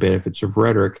and the benefits of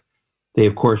rhetoric. They,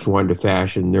 of course, wanted to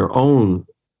fashion their own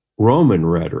Roman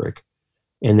rhetoric.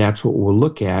 And that's what we'll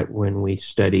look at when we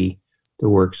study the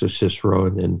works of Cicero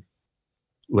and then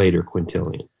later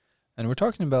Quintilian. And we're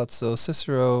talking about, so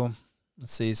Cicero,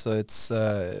 let's see, so it's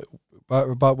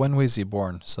about when was he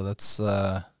born? So that's...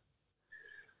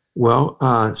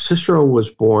 Cicero was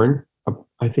born,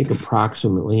 I think,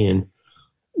 approximately in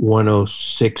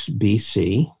 106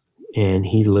 BC, and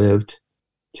he lived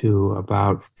to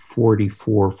about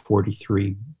 44,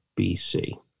 43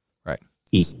 BC. Right.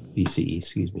 BCE,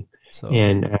 excuse me. So,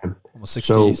 and almost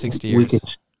 60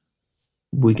 years.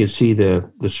 We can see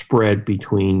the spread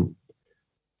between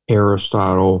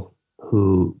Aristotle,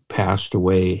 who passed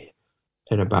away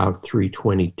at about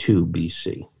 322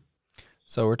 BC.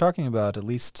 So we're talking about at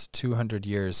least 200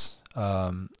 years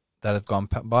that have gone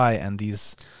by, and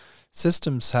these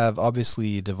systems have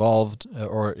obviously devolved,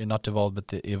 or not devolved, but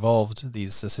they evolved,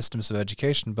 these systems of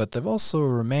education, but they've also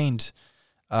remained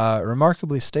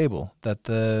remarkably stable, that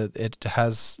it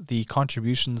has the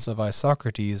contributions of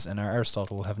Isocrates and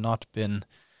Aristotle have not been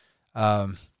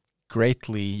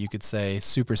greatly, you could say,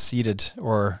 superseded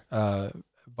or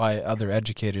by other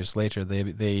educators later.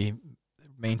 They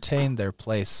maintain their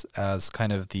place as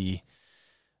kind of the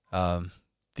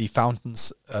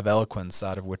fountains of eloquence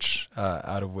out of which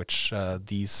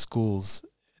these schools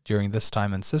during this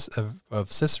time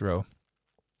of Cicero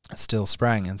still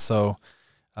sprang. And so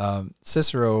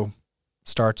Cicero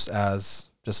starts as,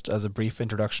 just as a brief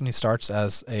introduction, he starts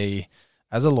as a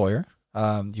lawyer.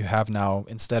 You have now,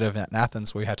 instead of in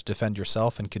Athens where you had to defend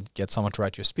yourself and could get someone to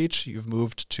write your speech, you've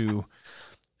moved to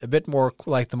a bit more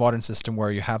like the modern system where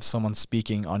you have someone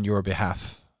speaking on your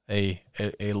behalf, a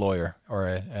lawyer or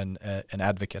an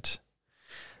advocate.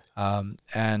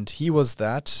 And he was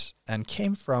that, and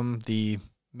came from the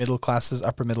middle classes,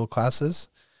 upper middle classes,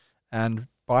 and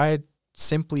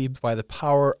simply by the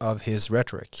power of his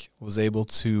rhetoric was able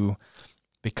to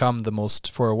become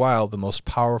for a while, the most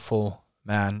powerful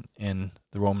man in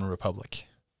the Roman Republic.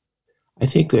 I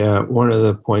think one of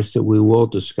the points that we will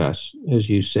discuss, as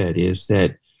you said, is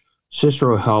that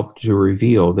Cicero helped to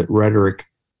reveal that rhetoric,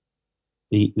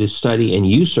 the study and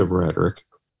use of rhetoric,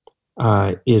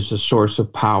 is a source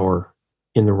of power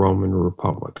in the Roman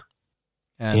Republic.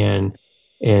 And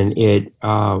it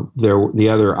the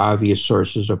other obvious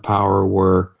sources of power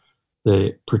were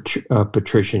the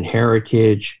patrician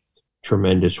heritage,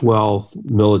 tremendous wealth,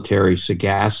 military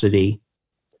sagacity.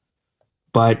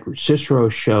 But Cicero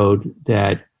showed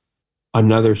that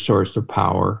another source of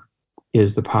power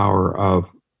is the power of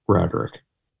rhetoric,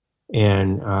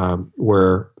 and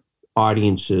where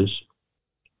audiences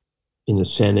in the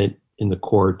Senate, in the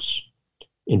courts,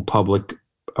 in public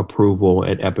approval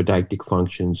at epidictic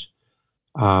functions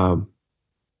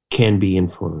can be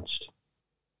influenced.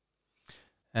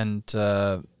 And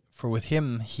with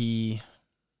him, he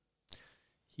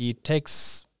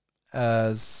takes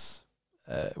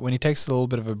when he takes a little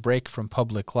bit of a break from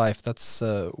public life, that's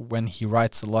when he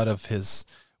writes a lot of his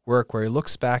work, where he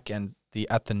looks back at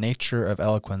the nature of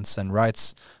eloquence and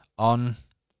writes on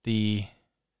the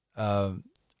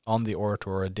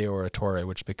orator, De Oratore,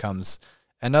 which becomes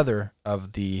another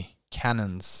of the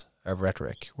canons of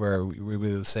rhetoric, where we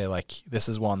will say, like, this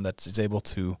is one that is able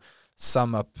to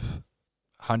sum up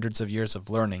hundreds of years of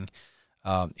learning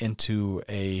into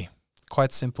a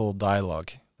quite simple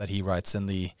dialogue that he writes in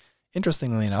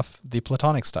interestingly enough, the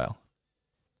Platonic style.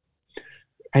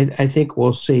 I think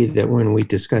we'll see that when we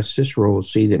discuss Cicero, we'll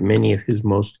see that many of his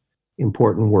most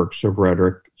important works of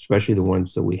rhetoric, especially the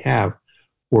ones that we have,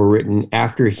 were written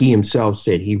after he himself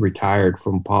said he retired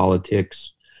from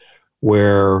politics,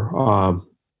 where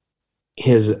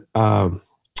his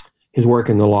work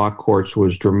in the law courts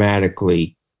was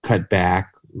dramatically cut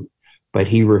back, but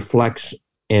he reflects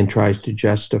and tries to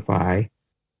justify,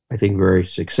 I think very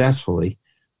successfully,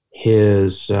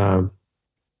 his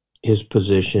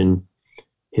position,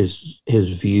 his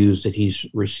views that he's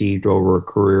received over a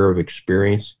career of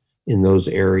experience in those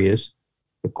areas,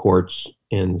 the courts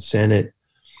and the Senate,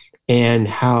 and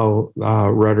how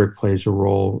rhetoric plays a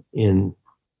role in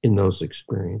those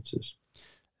experiences.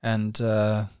 And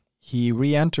he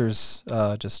re-enters,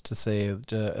 just to say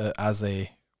as a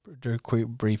quick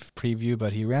brief preview,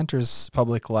 but he re-enters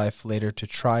public life later to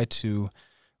try to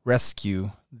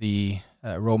rescue the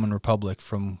Roman Republic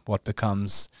from what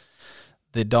becomes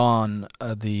the dawn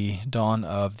of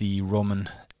the Roman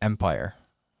Empire.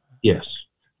 Yes.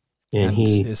 and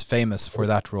he is famous for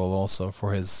that role also,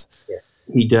 for his...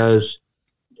 He does,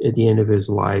 at the end of his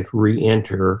life,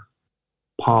 re-enter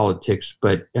politics,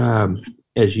 but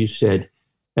as you said,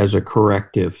 as a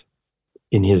corrective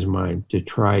in his mind to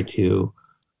try to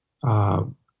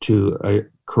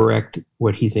correct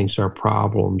what he thinks are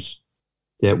problems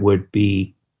that would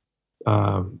be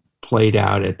played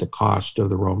out at the cost of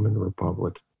the Roman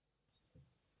Republic.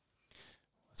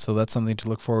 So that's something to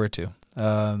look forward to.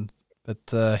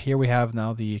 But here we have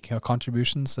now the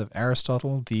contributions of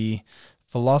Aristotle, the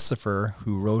philosopher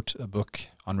who wrote a book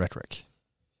on rhetoric.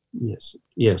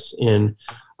 Yes. And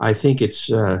I think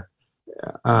it's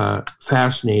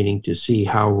fascinating to see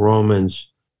how Romans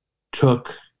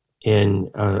took and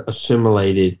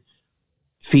assimilated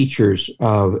features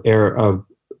of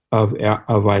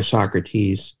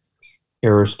Isocrates,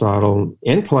 Aristotle,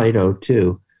 and Plato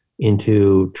too,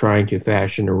 into trying to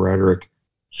fashion a rhetoric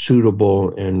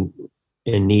suitable and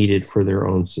needed for their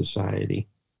own society.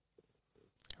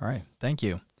 All right, thank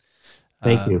you.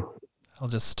 Thank you. I'll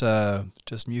just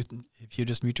mute. If you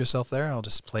just mute yourself there, I'll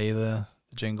just play the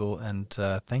jingle. And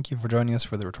thank you for joining us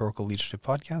for the Rhetorical Leadership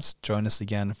Podcast. Join us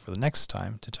again for the next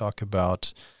time to talk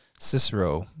about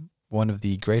Cicero, one of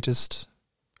the greatest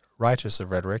writers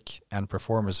of rhetoric and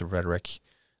performers of rhetoric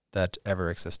that ever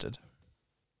existed.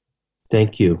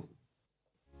 Thank you.